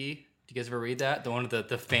Dookie? Do Do you guys ever read that? The one with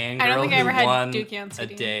the fangirl I don't think I ever who had won Dookie on a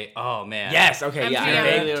CD. day. Oh man. Yes. Okay. I'm Yeah. too I young.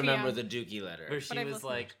 vaguely Too remember young. the Dookie letter. Where she I've was listened.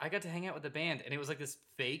 like, I got to hang out with the band, and it was like this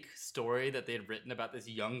fake story that they had written about this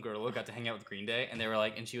young girl who got to hang out with Green Day, and they were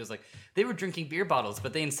like, and she was like, they were drinking beer bottles,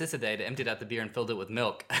 but they insisted they had emptied out the beer and filled it with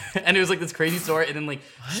milk, and it was like this crazy story, and then like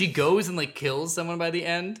she goes and like kills someone by the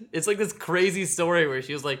end. It's like this crazy story where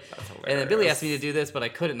she was like, and then Billy asked me to do this, but I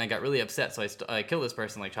couldn't, and I got really upset, so I killed this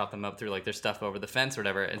person, like chopped them up, threw like their stuff over the fence or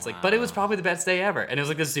whatever. And it's like, but it was probably the best day ever, and it was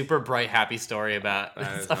like this super bright, happy story about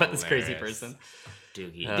That is this crazy hilarious. person.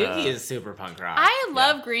 Dookie. Dookie is super punk rock. I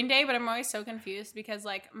love Green Day, but I'm always so confused because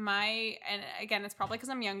like and again, it's probably because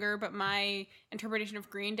I'm younger, but my interpretation of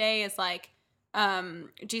Green Day is like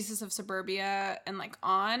Jesus of Suburbia and like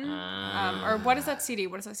On. Or what is that CD?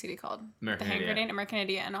 What is that CD called? American the Hand Idiot. Grenade, American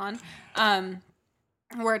Idiot and On.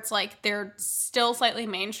 Where it's like they're still slightly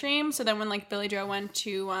mainstream. So then when like Billy Joe went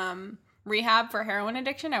to rehab for heroin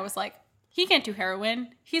addiction, I was like, he can't do heroin.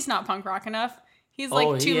 He's not punk rock enough. He's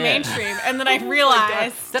like too mainstream. And then I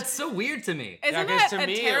realized That's so weird to me. isn't 'cause that to a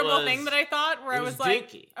me it terrible was- thing that I thought? Where it I was was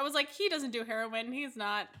like, Dookie. he doesn't do heroin. He's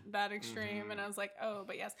not that extreme. And I was like, oh,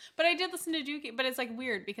 but yes. But I did listen to Dookie. But it's like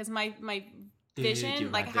weird because my you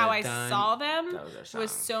vision, like have how that I done? saw them, That was their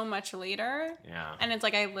was song. so much later. Yeah. And it's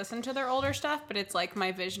like I listened to their older stuff, but it's like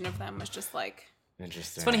my vision of them was just like.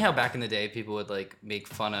 Interesting. It's funny how back in the day people would like make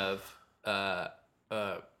fun of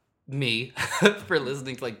me for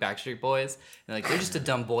listening to like Backstreet Boys and like they're just a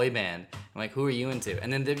dumb boy band. I'm like, who are you into?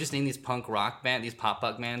 And then they're just named these punk rock band, these pop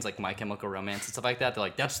punk bands like My Chemical Romance and stuff like that. They're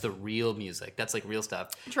like, that's the real music. That's like real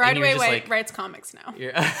stuff. Drive And you're Away just White like, writes comics now.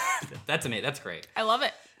 you're, that's amazing. That's great. I love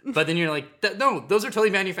it. But then you're like, no, those are totally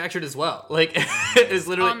manufactured as well. Like it's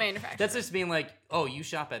literally All manufactured. That's just being like, oh, you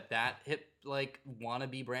shop at that hip like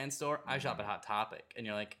wannabe brand store. I shop at Hot Topic, and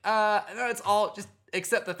you're like, no, it's all just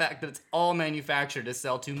accept the fact that it's all manufactured to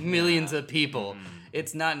sell to millions of people.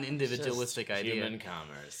 It's not an individualistic Just idea. Human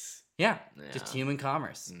commerce. Yeah, Yeah. just human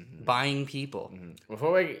commerce, buying people.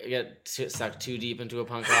 Before we get sucked too deep into a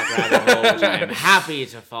punk rock rabbit hole, which I am happy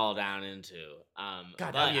to fall down into, God,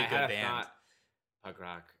 but that'd be a I good had band. thought, punk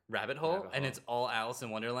rock. Rabbit hole, Rabbit and hole. it's all Alice in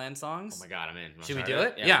Wonderland songs. Oh my god, I'm in. Wanna Should we start do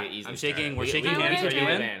it? Yeah, Yeah, we could easily I'm start shaking- it. we're shaking we hands. can Are do you a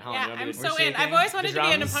in? band. Hold on, Yeah, you want me I'm to- so we're in. I've shaking. always wanted The to be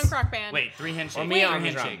in a drums? punk rock band. Wait, three handshakes. Or me on the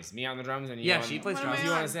three drums. handshakes. Me on the drums, and you. Yeah, on, she plays What am drums. I You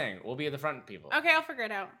want on? to sing? We'll be the front people. Okay, I'll figure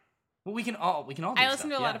it out. Well, we can all do I listen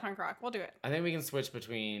to stuff, a lot yeah. of punk rock. We'll do it. I think we can switch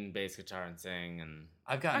between bass guitar and sing, and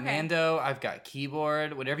I've got Okay. Mando, I've got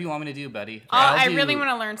keyboard, whatever you want me to do, buddy. Oh, I'll I do- really want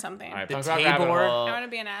to learn something. all right, The punk rock rabbit keyboard. hole. I want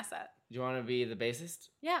to be an asset. Do you want to be the bassist?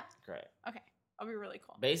 Yeah. Great. Okay. I'll be really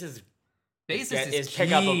cool. Bass is Bassist is pick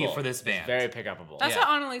key upable for this It's band. very pick upable. That's Yeah. what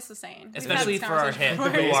Annalise was saying. We've had Especially this for our conversation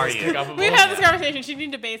hit. before. Who are Bass is you? pick upable. We've had this Yeah. conversation. She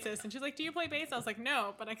needed a bassist, and she's like, "Do you play bass?" I was like,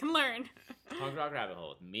 "No, but I can learn." Punk rock rabbit hole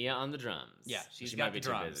with Mia on the drums. Yeah, she's she got might be the too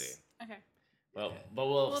drums. busy. Okay. Well, but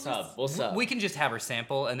we'll We'll sub. just- We'll sub. We can just have her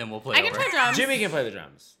sample and then we'll play I can over. try drums. Jimmy can play the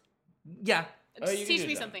drums. Yeah, Oh, you Just can teach do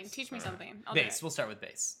me drums. something. Teach me Alright. something. I'll do bass. it. We'll start with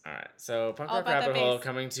bass. All right, so Punk All Rock about that Rabbit Hole bass.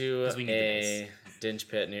 coming to 'Cause we need the a Dinge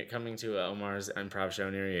Pit coming to Omar's improv show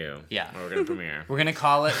near you. Yeah. where we're gonna premiere. We're gonna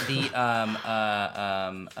call it the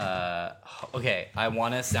okay, I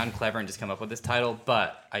want to sound clever and just come up with this title,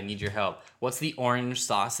 but I need your help. What's the orange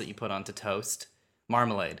sauce that you put onto toast?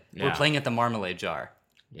 Marmalade. We're Yeah. playing at the Marmalade Jar,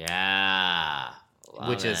 Yeah,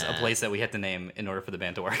 which is a Love it. place that we had to name in order for the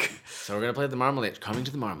band to work. So we're gonna play the Marmalade. Coming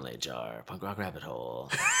to the Marmalade Jar. Punk Rock Rabbit Hole.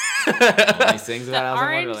 He sings The about Alice in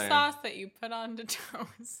orange Wonderland. sauce that you put onto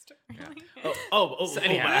toast. Really? So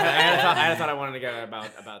anyhow. I had a thought I wanted to get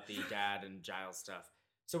about the dad and Giles stuff.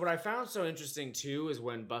 So what I found so interesting too is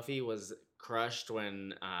when Buffy was crushed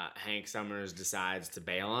when Hank Summers decides to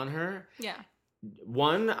bail on her. Yeah.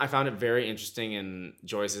 One, I found it very interesting in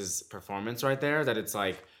Joyce's performance right there that it's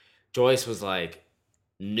like Joyce was like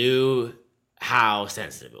knew how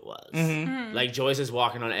sensitive it was. Mm-hmm. Like Joyce is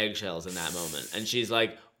walking on eggshells in that moment, and she's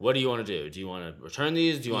like, "What do you want to do? Do you want to return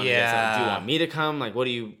these? Do you want to get something? Do you Yeah. want me to come? Like, what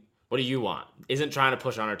do you want?" Isn't trying to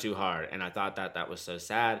push on her too hard, and I thought that was so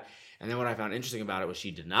sad. And then what I found interesting about it was she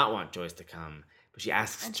did not want Joyce to come, but she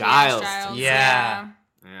asks And she asked Giles. Yeah.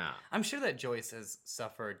 Yeah. I'm sure that Joyce has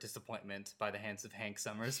suffered disappointment by the hands of Hank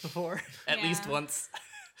Summers before, at Yeah. least once.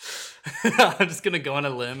 I'm just gonna go on a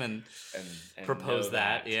limb and And Propose know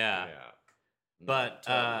that, yeah. But,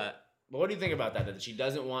 Totally. But what do you think about that? That she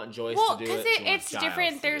doesn't want Joyce Well, to do because it. she wants it's Giles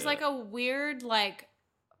different. to There's do like it. a weird like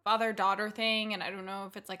father-daughter thing, and I don't know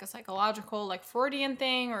if it's like a psychological like Freudian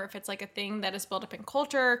thing or if it's like a thing that is built up in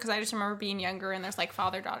culture. Because I just remember being younger and there's like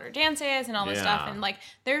father-daughter dances and all this stuff, Yeah. and like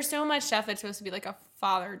there's so much stuff that's supposed to be like a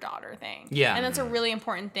father-daughter thing. Yeah. and that's a really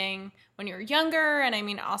important thing when you're younger. And I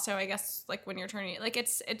mean, also I guess like when you're turning like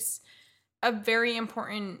it's a very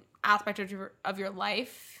important aspect of your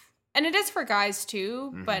life. And it is for guys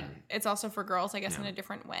too, but it's also for girls, I guess, in a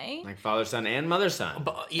different way. Like father son and mother son,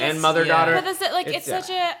 yes, and mother yeah. daughter. But that's it, like it's such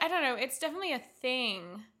a, I don't know, it's definitely a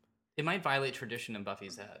thing. It might violate tradition in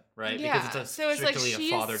Buffy's head, right? Yeah. Because it's so it's like strictly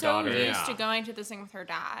she's a father so daughter. used to going to this thing with her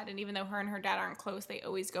dad, and even though her and her dad aren't close, they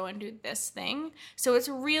always go and do this thing. So it's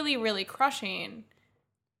really, really crushing.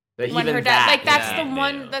 But When even her dad, like that's yeah. the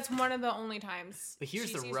one. That's one of the only times. But here's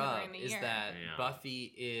she the sees her rub: during the is year. that Yeah. Buffy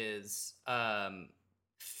is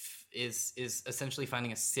essentially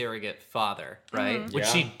finding a surrogate father, right? Mhm. Which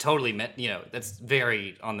Yeah. she totally meant. That's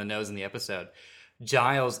very on the nose in the episode.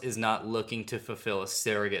 Giles is not looking to fulfill a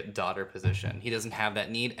surrogate daughter position. He doesn't have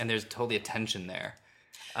that need, and there's totally a tension there.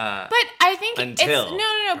 But I think Until it's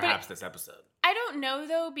no. perhaps But this episode. I don't know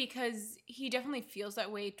though, because he definitely feels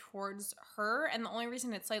that way towards her, and the only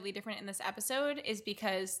reason it's slightly different in this episode is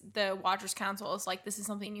because the Watchers Council is like, this is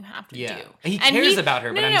something you have to do. He And cares about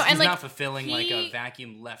her, but and he's like, not fulfilling like a he-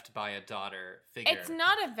 vacuum left by a daughter figure. It's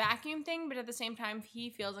not a vacuum thing, but at the same time,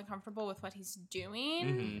 he feels uncomfortable with what he's doing.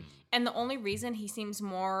 Mhm. And the only reason he seems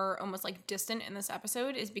more almost like distant in this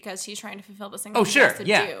episode is because he's trying to fulfill this thing Oh, that he sure. has to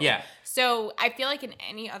Yeah, do. yeah. So I feel like in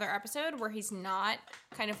any other episode where he's not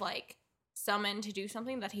kind of like summoned to do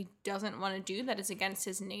something that he doesn't want to do, that is against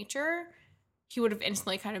his nature, he would have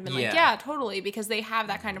instantly kind of been like, Yeah. yeah, totally, because they have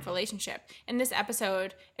that kind of relationship. In this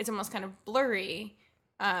episode, it's almost kind of blurry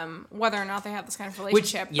whether or not they have this kind of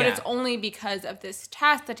relationship, but yeah. it's only because of this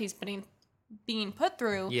task that he's being put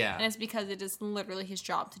through, Yeah. and it's because it is literally his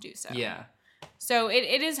job to do so. Yeah. So it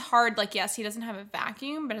is hard, like, yes, he doesn't have a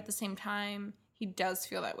vacuum, but at the same time, he does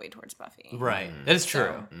feel that way towards Buffy. Right. That is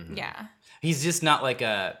true. So, yeah. He's just not like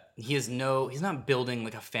he's not building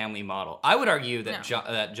like a family model. I would argue that No.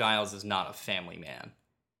 that Giles is not a family man.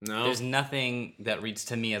 No. There's nothing that reads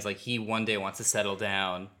to me as like he one day wants to settle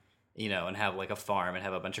down, and have like a farm and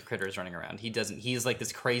have a bunch of critters running around. He doesn't. He's like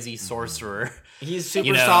this crazy sorcerer. He's super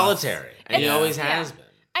You know. solitary, and he It's- always yeah. has been.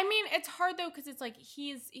 I mean, it's hard though, because it's like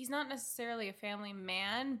he's not necessarily a family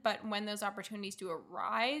man, but when those opportunities do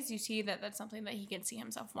arise, you see that that's something that he can see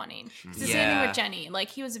himself wanting. It's the same thing Yeah. with Jenny. Like,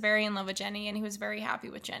 he was very in love with Jenny, and he was very happy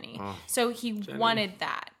with Jenny. Oh, So he Jenny. wanted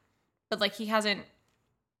that, but like he hasn't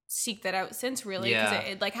seeked that out since, really.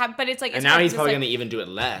 Yeah. Because but it's like, And it's now hard he's 'cause probably it's going to even do it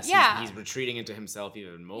less. Yeah. He's retreating into himself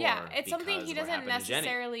even more. yeah, it's something because he of what doesn't happened to Jenny.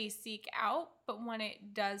 necessarily seek out, but when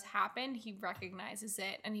it does happen, he recognizes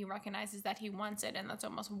it, and he recognizes that he wants it, and that's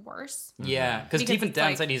almost worse. Yeah, because deep it's down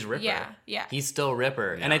like- inside he's Ripper. Yeah. He's still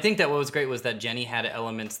Ripper, and Yeah. I think that what was great was that Jenny had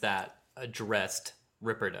elements that addressed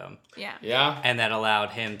Ripperdom. Yeah. Yeah. And that allowed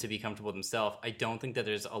him to be comfortable with himself. I don't think that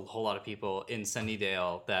there's a whole lot of people in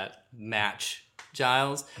Sunnydale that match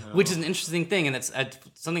Giles, which is an interesting thing, and it's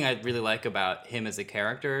something I really like about him as a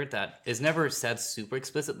character that is never said super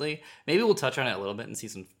explicitly. Maybe we'll touch on it a little bit in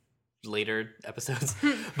season later episodes,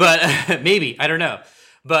 but maybe, I don't know.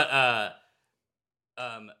 But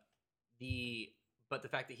the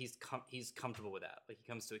fact that he's comfortable with that, like he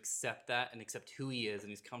comes to accept that and accept who he is, and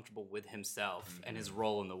he's comfortable with himself and his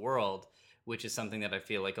role in the world, which is something that I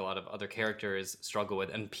feel like a lot of other characters struggle with,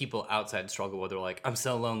 and people outside struggle with. They're like, I'm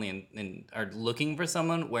so lonely, and are looking for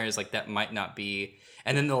someone, whereas like that might not be,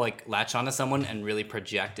 and then they'll like latch onto someone and really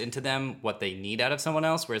project into them what they need out of someone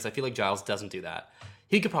else, whereas I feel like Giles doesn't do that.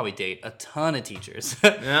 He could probably date a ton of teachers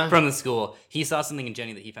from the school. He saw something in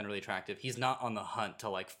Jenny that he found really attractive. He's not on the hunt to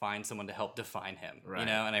like find someone to help define him, Right.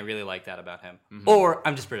 And I really like that about him. Or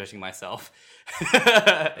I'm just projecting myself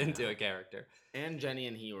into a character. And Jenny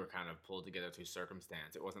and he were kind of pulled together through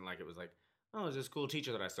circumstance. It wasn't like it was like, oh, there's this cool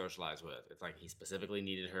teacher that I socialized with. It's like he specifically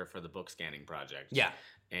needed her for the book scanning project. Yeah,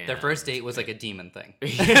 And their first date was like a demon thing.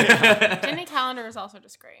 Jenny Calendar is also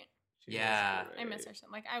just great. She was Yeah. I miss her so.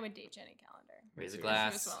 Like, I would date Jenny Calendar. Raise a If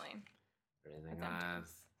glass. She was willing. Everything At that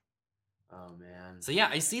glass. Oh man. So yeah,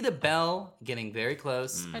 I see the bell getting very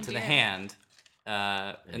close Mm. Oh, to the dear. hand. Very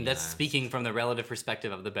And that's nice. speaking from the relative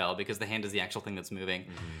perspective of the bell, because the hand is the actual thing that's moving.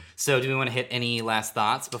 Mm-hmm. So do we want to hit any last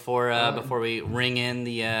thoughts before we ring in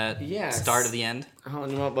the Yes. start of the end?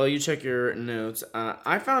 Well, you check your notes.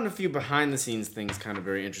 I found a few behind the scenes things kind of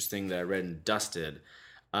very interesting that I read and dusted.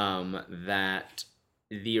 That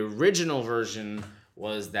the original version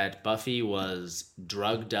was that Buffy was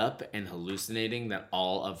drugged up and hallucinating that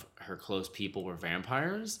all of her close people were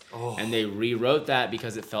vampires. Oh. And they rewrote that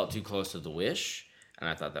because it felt too close to the wish. And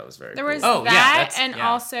I thought that was very There cool. was Oh, yeah, that, that's- and yeah.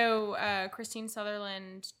 also Christine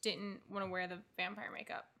Sutherland didn't want to wear the vampire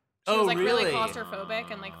makeup. She Oh, was like really really?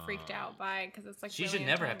 claustrophobic and like freaked out by it because it's like She really should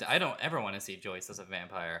never have intense. to. I don't ever want to see Joyce as a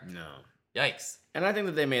vampire. No. Yikes. And I think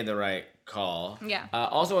that they made the right call. Yeah.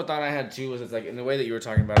 Also, a thought I had too was it's like in the way that you were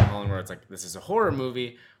talking about it, Holland, where it's like this is a horror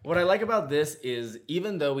movie. What I like about this is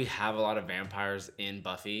even though we have a lot of vampires in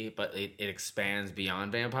Buffy, but it expands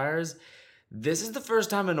beyond vampires. This is the first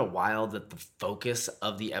time in a while that the focus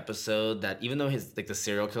of the episode, that even though his like the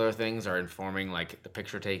serial killer things are informing like the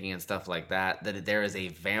picture taking and stuff like that, that there is a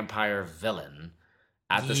vampire villain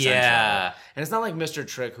at the central. And it's not like Mr.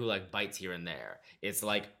 Trick who like bites here and there. It's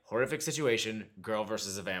like horrific situation, girl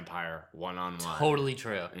versus a vampire, one-on-one. Totally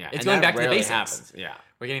true. Yeah, It's and going that back to the rarely basics. happens. Yeah.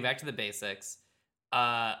 We're getting back to the basics.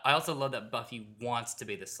 I also love that Buffy wants to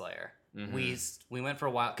be the Slayer. We went for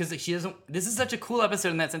a while because she doesn't. This is such a cool episode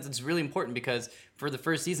in that sense. It's really important because for the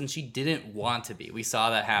first season she didn't want to be. We saw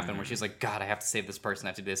that happen where she's like, God, I have to save this person. I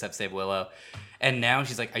have to do this. I have to save Willow. And now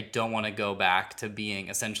she's like, I don't want to go back to being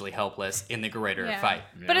essentially helpless in the greater fight.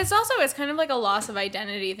 But it's kind of like a loss of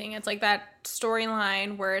identity thing. It's like that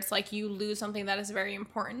storyline where it's like you lose something that is very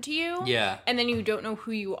important to you. Yeah. And then you don't know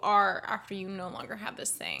who you are after you no longer have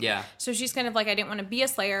this thing. Yeah. So she's kind of like, I didn't want to be a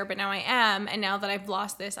Slayer, but now I am. And now that I've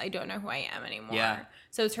lost this, I don't know who I am anymore. Yeah.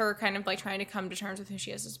 So it's her kind of like trying to come to terms with who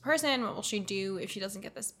she is as a person. What will she do if she doesn't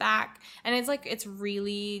get this back? And it's like, it's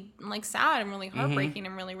really like sad and really heartbreaking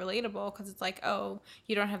and really relatable because it's like, oh,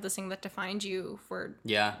 you don't have this thing that defined you for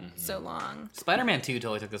so long. Spider-Man 2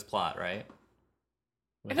 totally took this plot, right?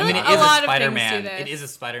 I feel I mean, like it is a lot of Spider-Man. things do this. It is a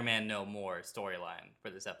Spider-Man No More storyline for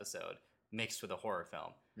this episode, mixed with a horror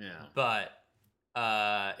film. Yeah. But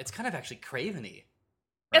it's kind of actually Craven-y.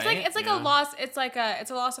 It's right? like a loss. It's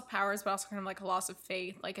a loss of powers, but also kind of like a loss of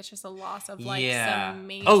faith. Like it's just a loss of like some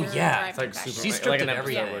major. It's like driving Superman. factor. She's stripped like of an episode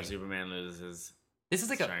everything. where Superman loses This is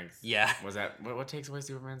like strength. Was that what takes away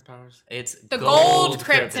Superman's powers? It's The gold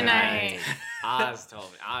kryptonite. Oz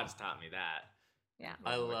taught me that. Yeah,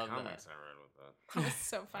 I love comics that. I read with that. that was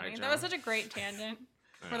so funny. Right, That was John? such a great tangent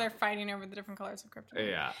where they're fighting over the different colors of kryptonite.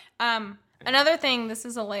 Yeah. Another thing. This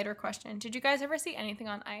is a later question. Did you guys ever see anything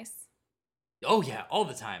on ice? Oh yeah, all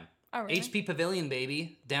the time. Oh, really? HP Pavilion,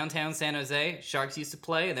 baby. Downtown San Jose. Sharks used to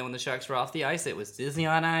play, and then when the Sharks were off the ice, it was Disney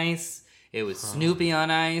on ice. It was Snoopy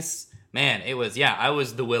on ice. Man, it was, I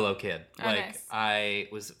was the Willow kid. Oh, Like, nice. I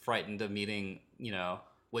was frightened of meeting,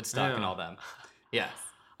 Woodstock and all them. Yeah.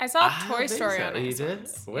 I saw I Toy don't think Story so. on ice. You did?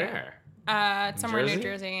 once. Where? Somewhere in New Jersey?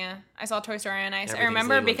 Jersey. Yeah, I saw Toy Story on ice. I Everything's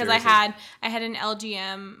remember legal in because Jersey. I had an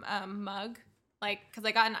LGM mug, because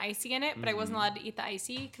I got an icy in it, but I wasn't allowed to eat the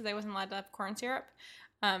icy because I wasn't allowed to have corn syrup.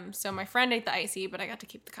 So my friend ate the icy, but I got to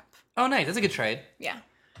keep the cup. Oh, nice. That's a good trade. Yeah.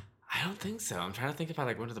 I don't think so. I'm trying to think if I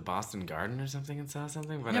went to the Boston Garden or something and saw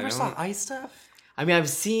something, but You never I don't. saw ice stuff? I mean, I've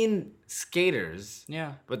seen skaters,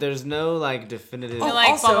 Yeah. but there's no like definitive They're like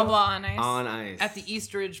also, blah blah blah on ice. on ice. At the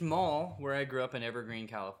Eastridge Mall, where I grew up in Evergreen,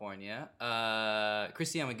 California,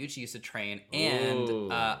 Christy Yamaguchi used to train, and Ooh.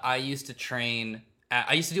 I used to train.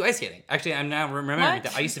 I used to do ice skating. Actually, I'm now remembering What?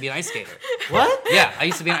 that I used to be an ice skater. What? Yeah, I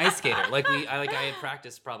used to be an ice skater. I had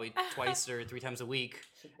practiced probably twice or 3 times a week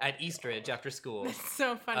at Eastridge after school. It's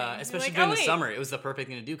so funny. You're Especially like, during oh, the wait. summer, it was the perfect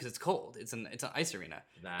thing to do because it's cold. It's an ice arena.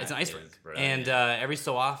 That It's an ice is rink, brilliant. and every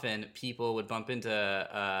so often people would bump into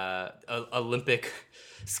Olympic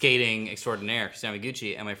skating extraordinaire Christina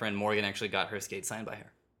Yamaguchi, and my friend Morgan actually got her skate signed by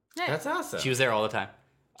her. Yeah. That's awesome. She was there all the time.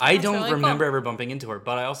 I don't really remember cool. ever bumping into her,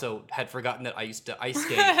 but I also had forgotten that I used to ice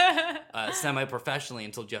skate semi-professionally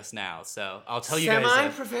until just now. So I'll tell you guys.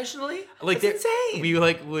 Semi-professionally? Like That's insane. we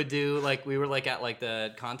would do we were at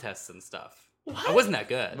the contests and stuff. I wasn't that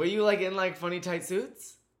good. Were you like in like funny tight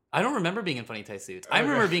suits? I don't remember being in funny tight suits. I Okay.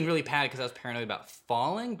 remember being really panicked because I was paranoid about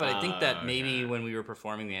falling, but I think that maybe Okay. when we were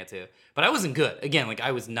performing we had to. But I wasn't good. Again,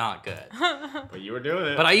 I was not good. But you were doing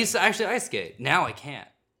it. But I used to actually ice skate. Now I can't.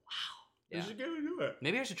 You Yeah. should go do it.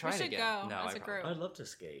 Maybe I should try We it should again. go No, as I a probably group. I'd love to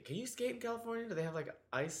skate. Can you skate in California? Do they have like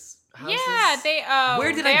ice houses? Yeah, they.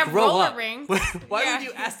 Where did they I have grow roller up? Rinks. Why Yeah. would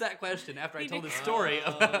you ask that question after I We told the did- story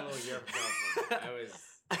Oh, about? you're from California. I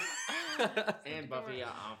was. And Buffy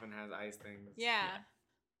often has ice things. Yeah.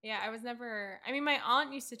 Yeah, I was never. I mean, my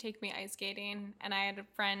aunt used to take me ice skating, and I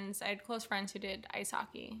had close friends who did ice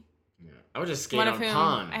hockey. Yeah. I would just skate One on of whom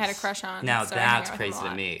ponds. I had a crush on. Now so I hung that's out with him crazy a to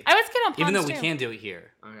lot. me. I would skate on ponds Even though we too. can do it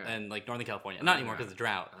here Okay. in Northern California, not anymore Yeah. because of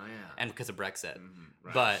drought Oh yeah. and because of Brexit.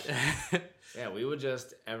 Right. But Yeah, we would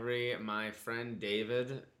just my friend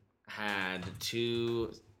David had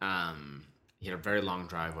two he had a very long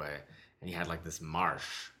driveway and he had like this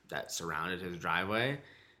marsh that surrounded his driveway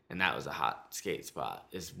and that was a hot skate spot.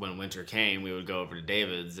 Is when winter came, we would go over to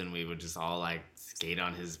David's and we would just all like skate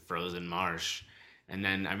on his frozen marsh. And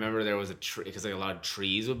then I remember there was a tree because like a lot of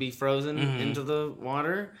trees would be frozen into the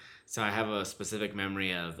water. So I have a specific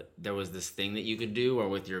memory of there was this thing that you could do where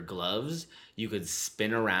with your gloves, you could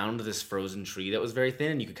spin around this frozen tree that was very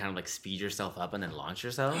thin and you could kind of like speed yourself up and then launch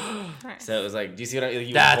yourself. Nice. So it was like, do you see what you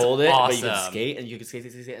would That's hold it, but you could awesome. skate and you could skate,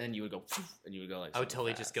 and then you would go, and you would go like I would so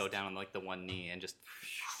totally fast. just go down on like the one knee and just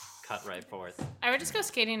cut right forth. I would just go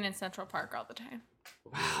skating in Central Park all the time.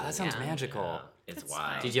 Wow, that sounds magical. Yeah, it's It's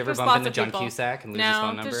wild. fine. Did you ever There's bump lots into of John people. Cusack and lose his phone No,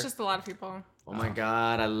 number? there's just a lot of people. Oh my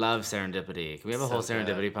god, I love Serendipity. Can we have a So whole good.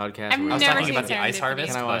 Serendipity podcast? I've where we I was never talking seen about the ice Serendipity.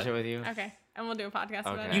 harvest. Can I watch but- it with you? Okay, and we'll do a podcast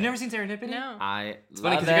about Okay. it. You've never seen Serendipity? No. It's funny because love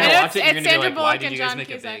you're that. gonna watch it. It's You're gonna be Sandra like, why Bullock did and you guys John make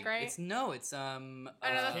it Cusack, big? right? It's no, it's Oh, no,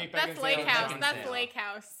 Kate that's Beckinsale Lake and House. Beckinsale. That's Lake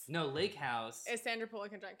House. no Lake House. It's Sandra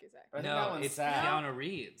Bullock and John Cusack. I think that No, one's it's sad. Keanu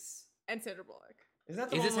Reeves. And Sandra Bullock. Is that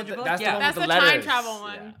Is it one with Sandra the, Bullock? that's Yeah. the one That's with the the time letters? travel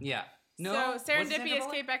one. Yeah. No. So was it Sandra Serendipity is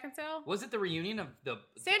Bullock? Kate Beckinsale. Was it the reunion of the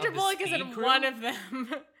Sandra of the Bullock is Speed in crew? one of them.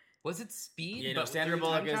 Was it Speed? Yeah, no, but Sandra through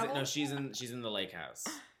Bullock time is travel? she's in the Lake House.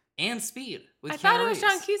 And Speed with I Keanu thought it was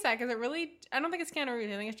John Reeves. Cusack. Is it really? I don't think it's Keanu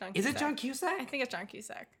Reeves. I think it's John Is Cusack. it John Cusack? I think it's John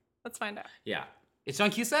Cusack. Let's find out. Yeah, It's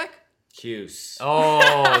John Cusack? Cuse.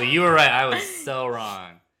 Oh, you were right. I was so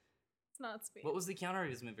wrong. It's not Speed. What was the Keanu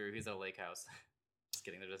Reeves movie where he's at a lake house? Just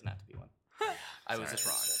kidding. There doesn't have to be one. I was just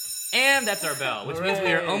wrong. And that's our bell, which means we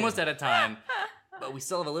are Hooray. almost out of time. But we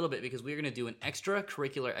still have a little bit because we're going to do an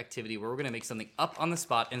extracurricular activity where we're going to make something up on the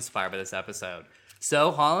spot inspired by this episode.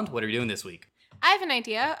 So, Holland, what are you doing this week? I have an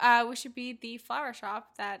idea. We should be the flower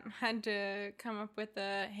shop that had to come up with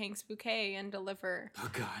the Hank's bouquet and deliver Oh,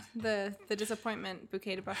 God. the disappointment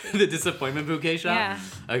bouquet to Buffy. The disappointment bouquet shop? Yeah.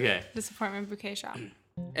 Okay. Disappointment bouquet shop.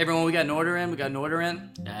 Everyone, we got an order in.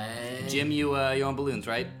 Jim, you on balloons,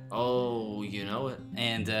 right? Oh, you know it.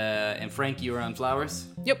 And Frank, you are on flowers?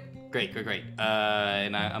 Yep. Great.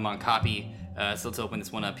 And I'm on copy. So let's open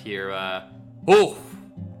this one up here.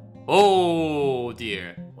 Oh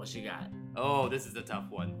dear. What you got? Oh, this is a tough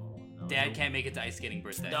one. No. Dad can't make it to ice skating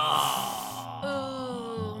birthday.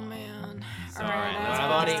 Oh man. Sorry, Alright, that's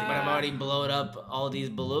I've already blown up all these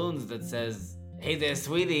balloons that says, "Hey there,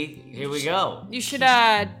 sweetie, here we go." You should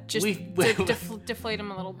just deflate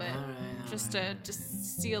them a little bit, just to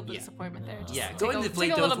seal the Yeah. disappointment there. Just Yeah, take go ahead and a, deflate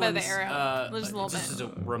take a those little bit of ones. the air out. Just a little Just bit. as a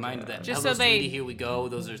reminder that Just hello, so they- sweetie, here we go.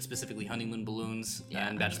 Those are specifically honeymoon balloons Yeah.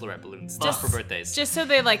 and bachelorette balloons Just- for birthdays. Just so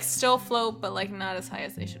they like still float, but like not as high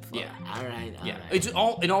as they should float. yeah. All right. Yeah, it's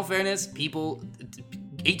all. In all fairness, people,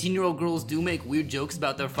 18-year-old girls do make weird jokes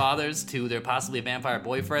about their fathers to their possibly vampire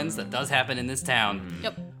boyfriends. That does happen in this town.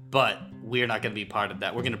 Yep. But we're not going to be part of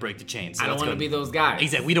that. We're going to break the chain. So I don't let's want to go- be those guys.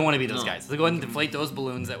 Exactly. We don't want to be those No. guys. So go ahead and deflate those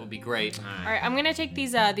balloons. That would be great. All right, I'm gonna take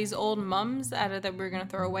these old mums out of that we're gonna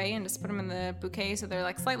throw away and just put them in the bouquet so they're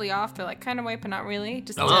like slightly off. They're like kind of white, but not really.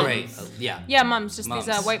 Just Oh, to- great. Yeah. Yeah, mums. Just Mums.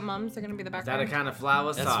 these white mums. They're gonna be the Is that background. a kind of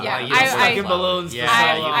flower? That's Sorry. why you I've don't been like making balloons Yeah, for so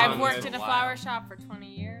I've, long. I've worked It's in a wild. flower shop for 20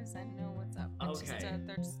 years. I know what's up. It's just, Okay.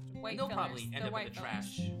 they're just white They'll fillers. probably end They're up in white the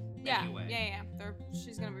fillers. trash. Yeah, anyway. yeah.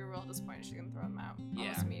 She's gonna be real disappointed. She's gonna throw them out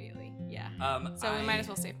almost Yeah. immediately. Yeah. So we I- might as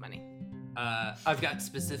well save money. I've got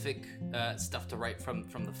specific stuff to write from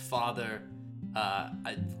the father.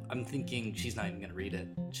 I'm thinking she's not even gonna read it.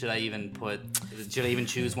 Should I even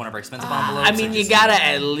choose one of our expensive envelopes? I or mean, you just- gotta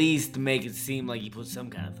at least make it seem like you put some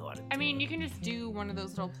kind of thought into I mean, it. you can just do one of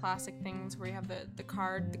those little plastic things where you have the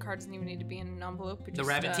card. The card doesn't even need to be in an envelope. You The just,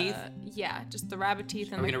 rabbit teeth? Yeah, just the rabbit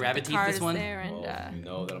teeth. And Are we like, gonna rabbit the teeth card this is one? There and, Well, you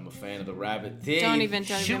know that I'm a fan of the rabbit teeth. don't even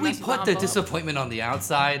Should mess we with put the envelope. disappointment on the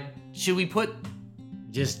outside? Should we put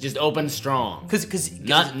Just open strong. because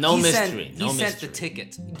No he mystery, Sent, no he sent mystery. the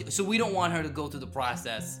ticket, so we don't want her to go through the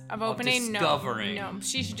process Of opening, discovering. no.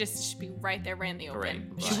 She should just be right there, right in the open. Right.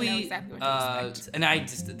 She Should should know we? exactly what to expect.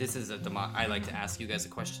 And this is I like to ask you guys a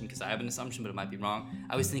question because I have an assumption, but it might be wrong.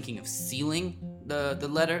 I was thinking of sealing the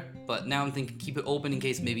letter, but now I'm thinking keep it open in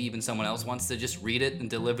case maybe even someone else wants to just read it and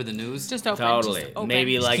deliver the news. Just open. Totally. Just open.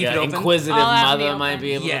 Maybe like keep it an open? inquisitive All out in the mother might open.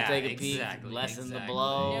 be able Yeah, to take a peek, exactly, lessen the exactly.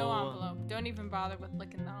 blow. No envelope. Don't even bother with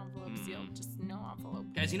licking the envelope seal. Just no envelope.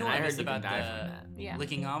 Guys, you know I what I heard missed you can about die from that. Yeah.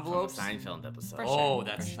 licking From a envelopes? Seinfeld episode. For Oh, sure,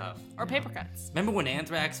 that's for sure. tough. Or paper cuts. Remember when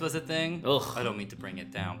anthrax was a thing? Ugh. I don't mean to bring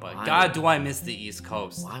it down, but Why God, would- do I miss the East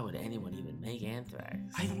Coast? Why would anyone even make anthrax?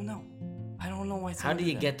 I don't know. I don't know why. How someone do did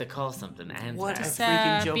you that. get to call something anthrax? What a Just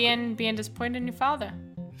freaking joke. being disappointed in your father.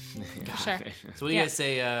 For sure. So what do you Yeah. guys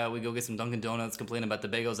say? We go get some Dunkin' Donuts, complain about the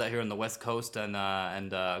bagels out here on the West Coast, and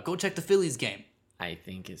go check the Phillies game. I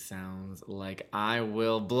think it sounds like I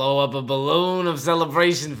will blow up a balloon of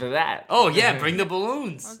celebration for that. Oh yeah, bring the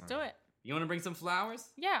balloons. Let's do it. You want to bring some flowers?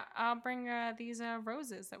 Yeah, I'll bring these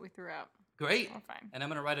roses that we threw out. Great. Oh, fine. And I'm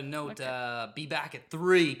gonna write a note. Okay. Be back at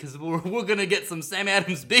 3 because we're gonna get some Sam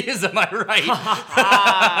Adams beers. Am I right?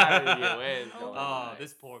 You win. Oh,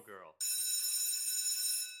 this poor girl.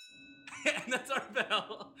 And that's our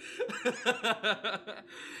bell.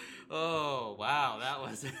 Oh, wow. That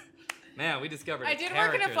was... Man, we discovered I did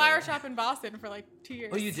work in a flower shop in Boston for like 2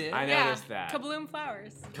 years. Oh, you did? I noticed that. Kabloom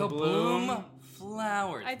Flowers. Kabloom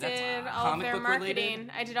Flowers. I That's did all of comic their book marketing.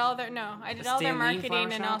 related? I did all their I did The all their Stan Lee marketing flower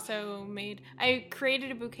and shop? also I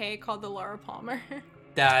created a bouquet called the Laura Palmer.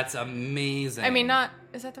 That's amazing. I mean, not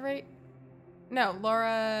is that the right? No,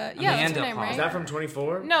 Laura. Yeah, that's Amanda her name, Palmer. right? Is that from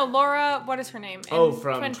 24? No, Laura. What is her name? Oh, In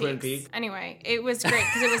from Twin Peaks. Anyway, it was great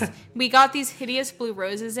because it was. We got these hideous blue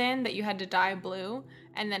roses in that you had to dye blue,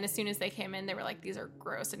 and then as soon as they came in, they were like, "These are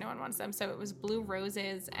gross, and no one wants them." So it was blue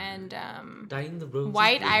roses and Dyeing the roses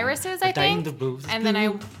white blue. irises, I Dyeing think. the roses And then I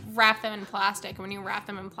blue. wrapped them in plastic. And when you wrap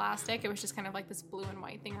them in plastic, it was just kind of like this blue and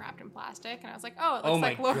white thing wrapped in plastic. And I was like, "Oh, it Oh looks my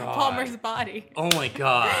like Laura God. Palmer's body." Oh my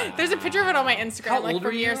god. There's a picture of it on my Instagram, How like old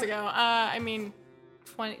from were years you? ago. I mean,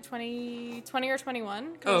 20 or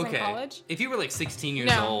 21, because I was in college. If you were like 16 years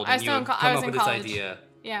No, old I and was you still in would co- I come was up in with this college. idea,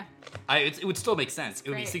 Yeah. it would still make sense. It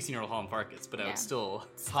would be great. 16-year-old Holland Farkas, but I Yeah. would still Holly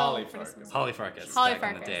Still pretty Farkas. small. Holly Farkas Holly back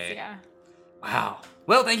in the Farkas, day. yeah. Wow.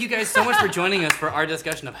 Well, thank you guys so much for joining us for our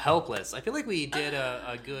discussion of Helpless. I feel like we did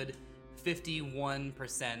a good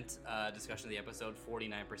 51% discussion of the episode,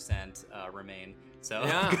 49% remain. So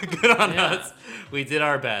Yeah. good on Yeah. us. We did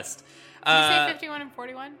our best. Did you say 51 and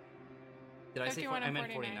 41? Did I say 51 I and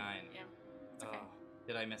meant 49. 49. Yeah. It's okay. Oh,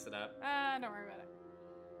 did I mess it up? Don't worry about it.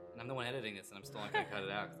 And I'm the one editing this, and I'm still not going to cut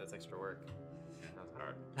it out because that's extra work. That's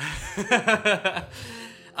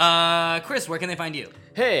hard. Chris, where can they find you?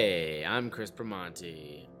 Hey, I'm Chris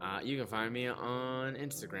Pramonti. You can find me on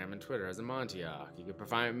Instagram and Twitter as a Montiok. You can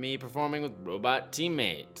find me performing with Robot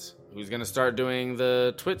Teammate, who's gonna start doing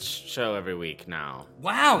the Twitch show every week now.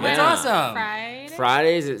 Wow, that's Yeah. awesome. Friday?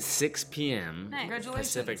 Fridays at 6 p.m. Nice. Congratulations.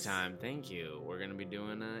 Pacific time. Thank you. We're gonna be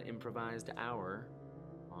doing an improvised hour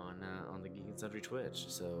on the Geek and Sundry Twitch,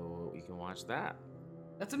 so you can watch that.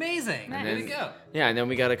 That's amazing. Nice. Way to go. Yeah, and then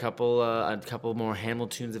we got a couple more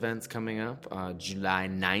Hamiltunes events coming up. July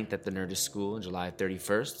 9th at the Nerdist School, and July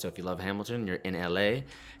 31st. So if you love Hamilton, you're in LA,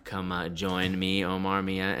 come join me, Omar,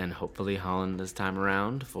 Mia, and hopefully Holland this time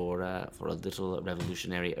around for a little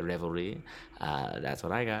revolutionary revelry. That's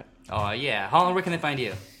what I got. Oh, yeah. Holland, where can they find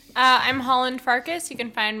you? I'm Holland Farkas. You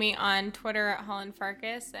can find me on Twitter at Holland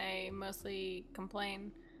Farkas. I mostly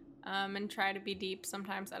complain and try to be deep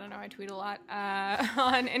sometimes. I don't know. I tweet a lot.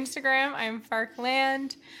 On Instagram, I'm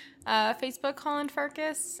Farkland. Facebook, Holland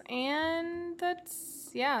Farkas. And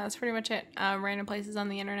that's pretty much it. Random places on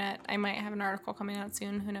the internet. I might have an article coming out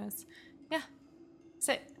soon. Who knows? Yeah. That's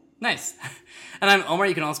it. Nice. And I'm Omar.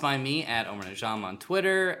 You can also find me at Omar Najam on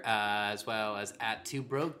Twitter, as well as at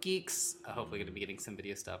 2BrokeGeeks. Hopefully going to be getting some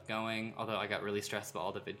video stuff going, although I got really stressed about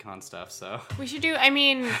all the VidCon stuff, so. We should do,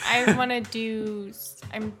 I want to do,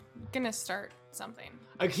 I'm going to start something.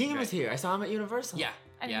 Akeem was here. I saw him at Universal. Yeah.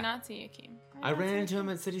 I yeah. did not see Akeem. I ran into him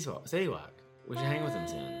at City Walk. We should hang with him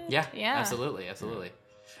soon. Yeah. Yeah. Absolutely. Absolutely.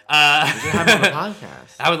 We should have him on the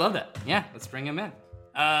podcast. I would love that. Yeah, let's bring him in.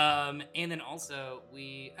 And then also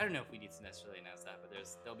I don't know if we need to necessarily announce that, but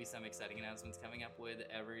there'll be some exciting announcements coming up with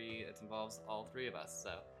it involves all three of us.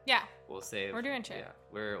 So Yeah. we'll save. We're doing shit.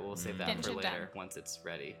 Yeah, we'll save that Getting for shit later done. once it's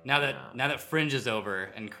ready. Now that Fringe is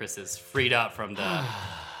over and Chris is freed up from the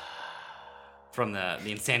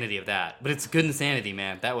insanity of that, but it's good insanity,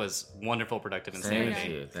 man. That was wonderful, productive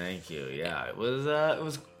insanity. Thank you. Yeah,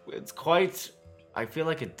 it's quite. I feel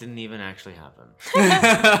like it didn't even actually happen. Does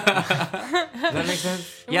that make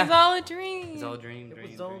sense? It Yeah. was all a dream. It's all a dream.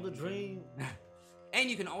 It was all the dream. And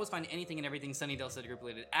you can always find anything and everything Sunnydale Study Group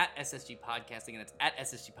related at SSG Podcasting, and that's at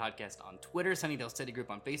SSG Podcast on Twitter, Sunnydale Study Group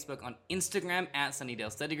on Facebook, on Instagram at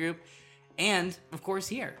Sunnydale Study Group, and of course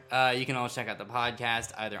here. You can always check out the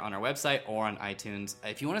podcast either on our website or on iTunes.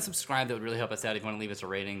 If you want to subscribe, that would really help us out. If you want to leave us a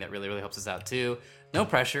rating, that really, really helps us out too. No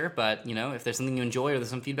pressure, but if there's something you enjoy or there's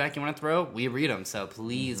some feedback you want to throw, we read them. So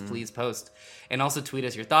please post. And also tweet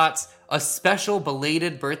us your thoughts. A special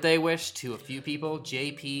belated birthday wish to a few people,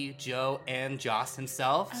 JP, Joe, and Joss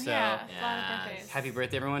himself. Oh, So yeah. A lot of birthdays. happy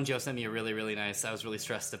birthday, everyone. Joe sent me a really, really nice, I was really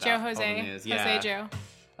stressed about Joe all the Jose. news. Jose Joe.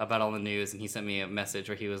 About all the news, and he sent me a message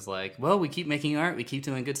where he was like, well, we keep making art, we keep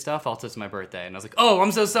doing good stuff, also it's my birthday. And I was like, oh,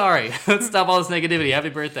 I'm so sorry. Let's stop all this negativity. Happy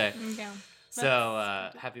birthday. Okay. So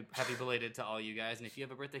happy belated to all you guys, and if you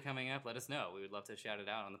have a birthday coming up, let us know. We would love to shout it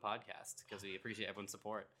out on the podcast because we appreciate everyone's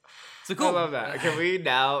support. So cool. I love that. Can we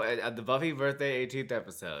now, at the Buffy birthday 18th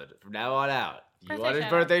episode, from now on out, you Birthday want his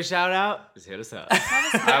shout birthday shout out? Just hit us up.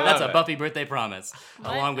 That's a Buffy birthday promise,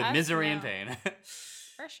 Let along with us misery and know. pain.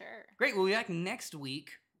 For sure. Great. We'll be back next week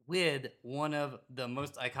with one of the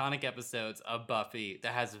most iconic episodes of Buffy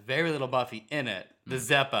that has very little Buffy in it, the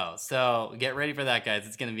Zeppo. So get ready for that, guys.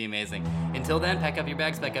 It's going to be amazing. Until then, pack up your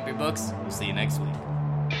bags, pack up your books. We'll see you next week.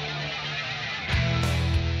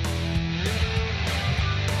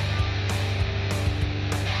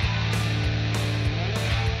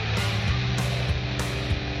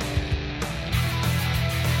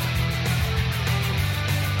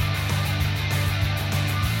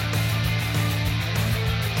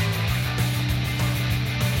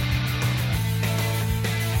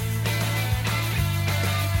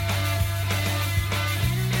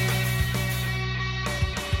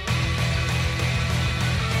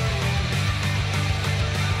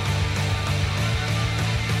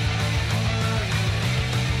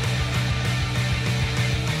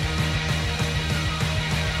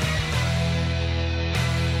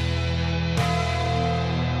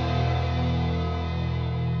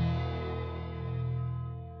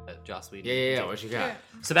 Joss Whedon. Yeah. What you got?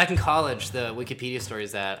 So back in college, the Wikipedia story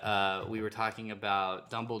is that we were talking about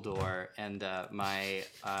Dumbledore and my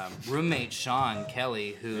roommate Sean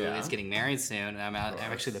Kelly, who is getting married soon, and I'm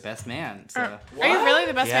actually the best man. So. Are you really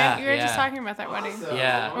the best Yeah, man? You were just yeah. talking about that wedding.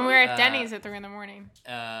 Yeah. When we were at Denny's at 3 in the morning.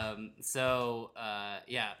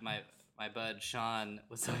 My bud Sean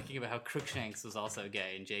was talking about how Crookshanks was also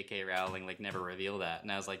gay, and J.K. Rowling never revealed that,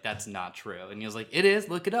 and I was like, that's not true, and he was like, it is.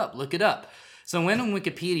 Look it up. So I went on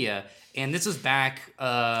Wikipedia, and this was back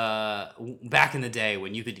in the day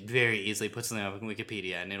when you could very easily put something up on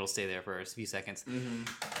Wikipedia and it'll stay there for a few seconds.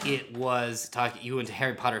 Mm-hmm. It was talking. You went to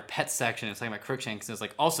Harry Potter pet section. It was talking about Crookshanks, and it was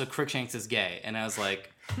like, also Crookshanks is gay, and I was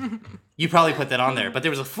like, you probably put that on there, but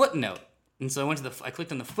there was a footnote. And so I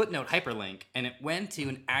clicked on the footnote hyperlink, and it went to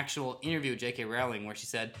an actual interview with J.K. Rowling where she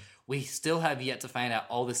said, we still have yet to find out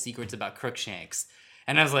all the secrets about Crookshanks.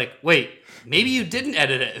 And I was like, wait, maybe you didn't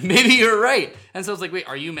edit it. Maybe you're right. And so I was like, wait,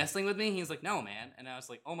 are you messing with me? He's like, no, man. And I was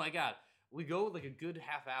like, oh my God. We go a good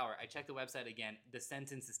half hour. I check the website again. The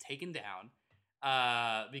sentence is taken down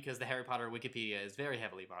because the Harry Potter Wikipedia is very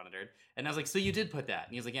heavily monitored. And I was like, so you did put that?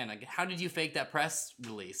 And he was like, yeah. And how did you fake that press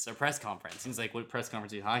release or press conference? He's like, what press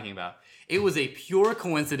conference are you talking about? It was a pure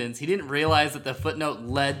coincidence. He didn't realize that the footnote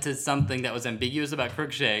led to something that was ambiguous about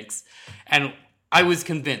Crookshanks. And I was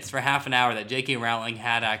convinced for half an hour that J.K. Rowling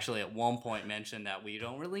had actually at one point mentioned that we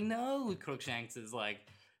don't really know Crookshanks'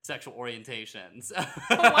 sexual orientations.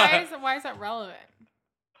 But why is that relevant?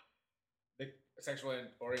 The sexual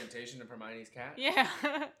orientation of Hermione's cat? Yeah.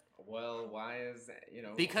 Well, why is that,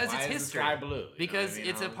 Because why it's is history. The sky blue? Because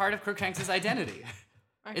it's a part of Crookshanks' identity.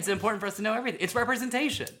 Okay. It's important for us to know everything. It's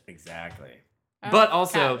representation. Exactly. But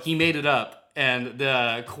also, he made it up, and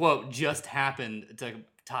the quote just happened to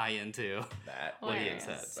tie into what he had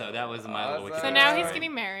said. So that was my little So now he's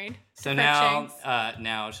getting married. So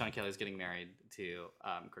now Sean Kelly's getting married to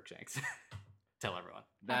Crookshanks. Tell everyone.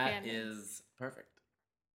 That is perfect.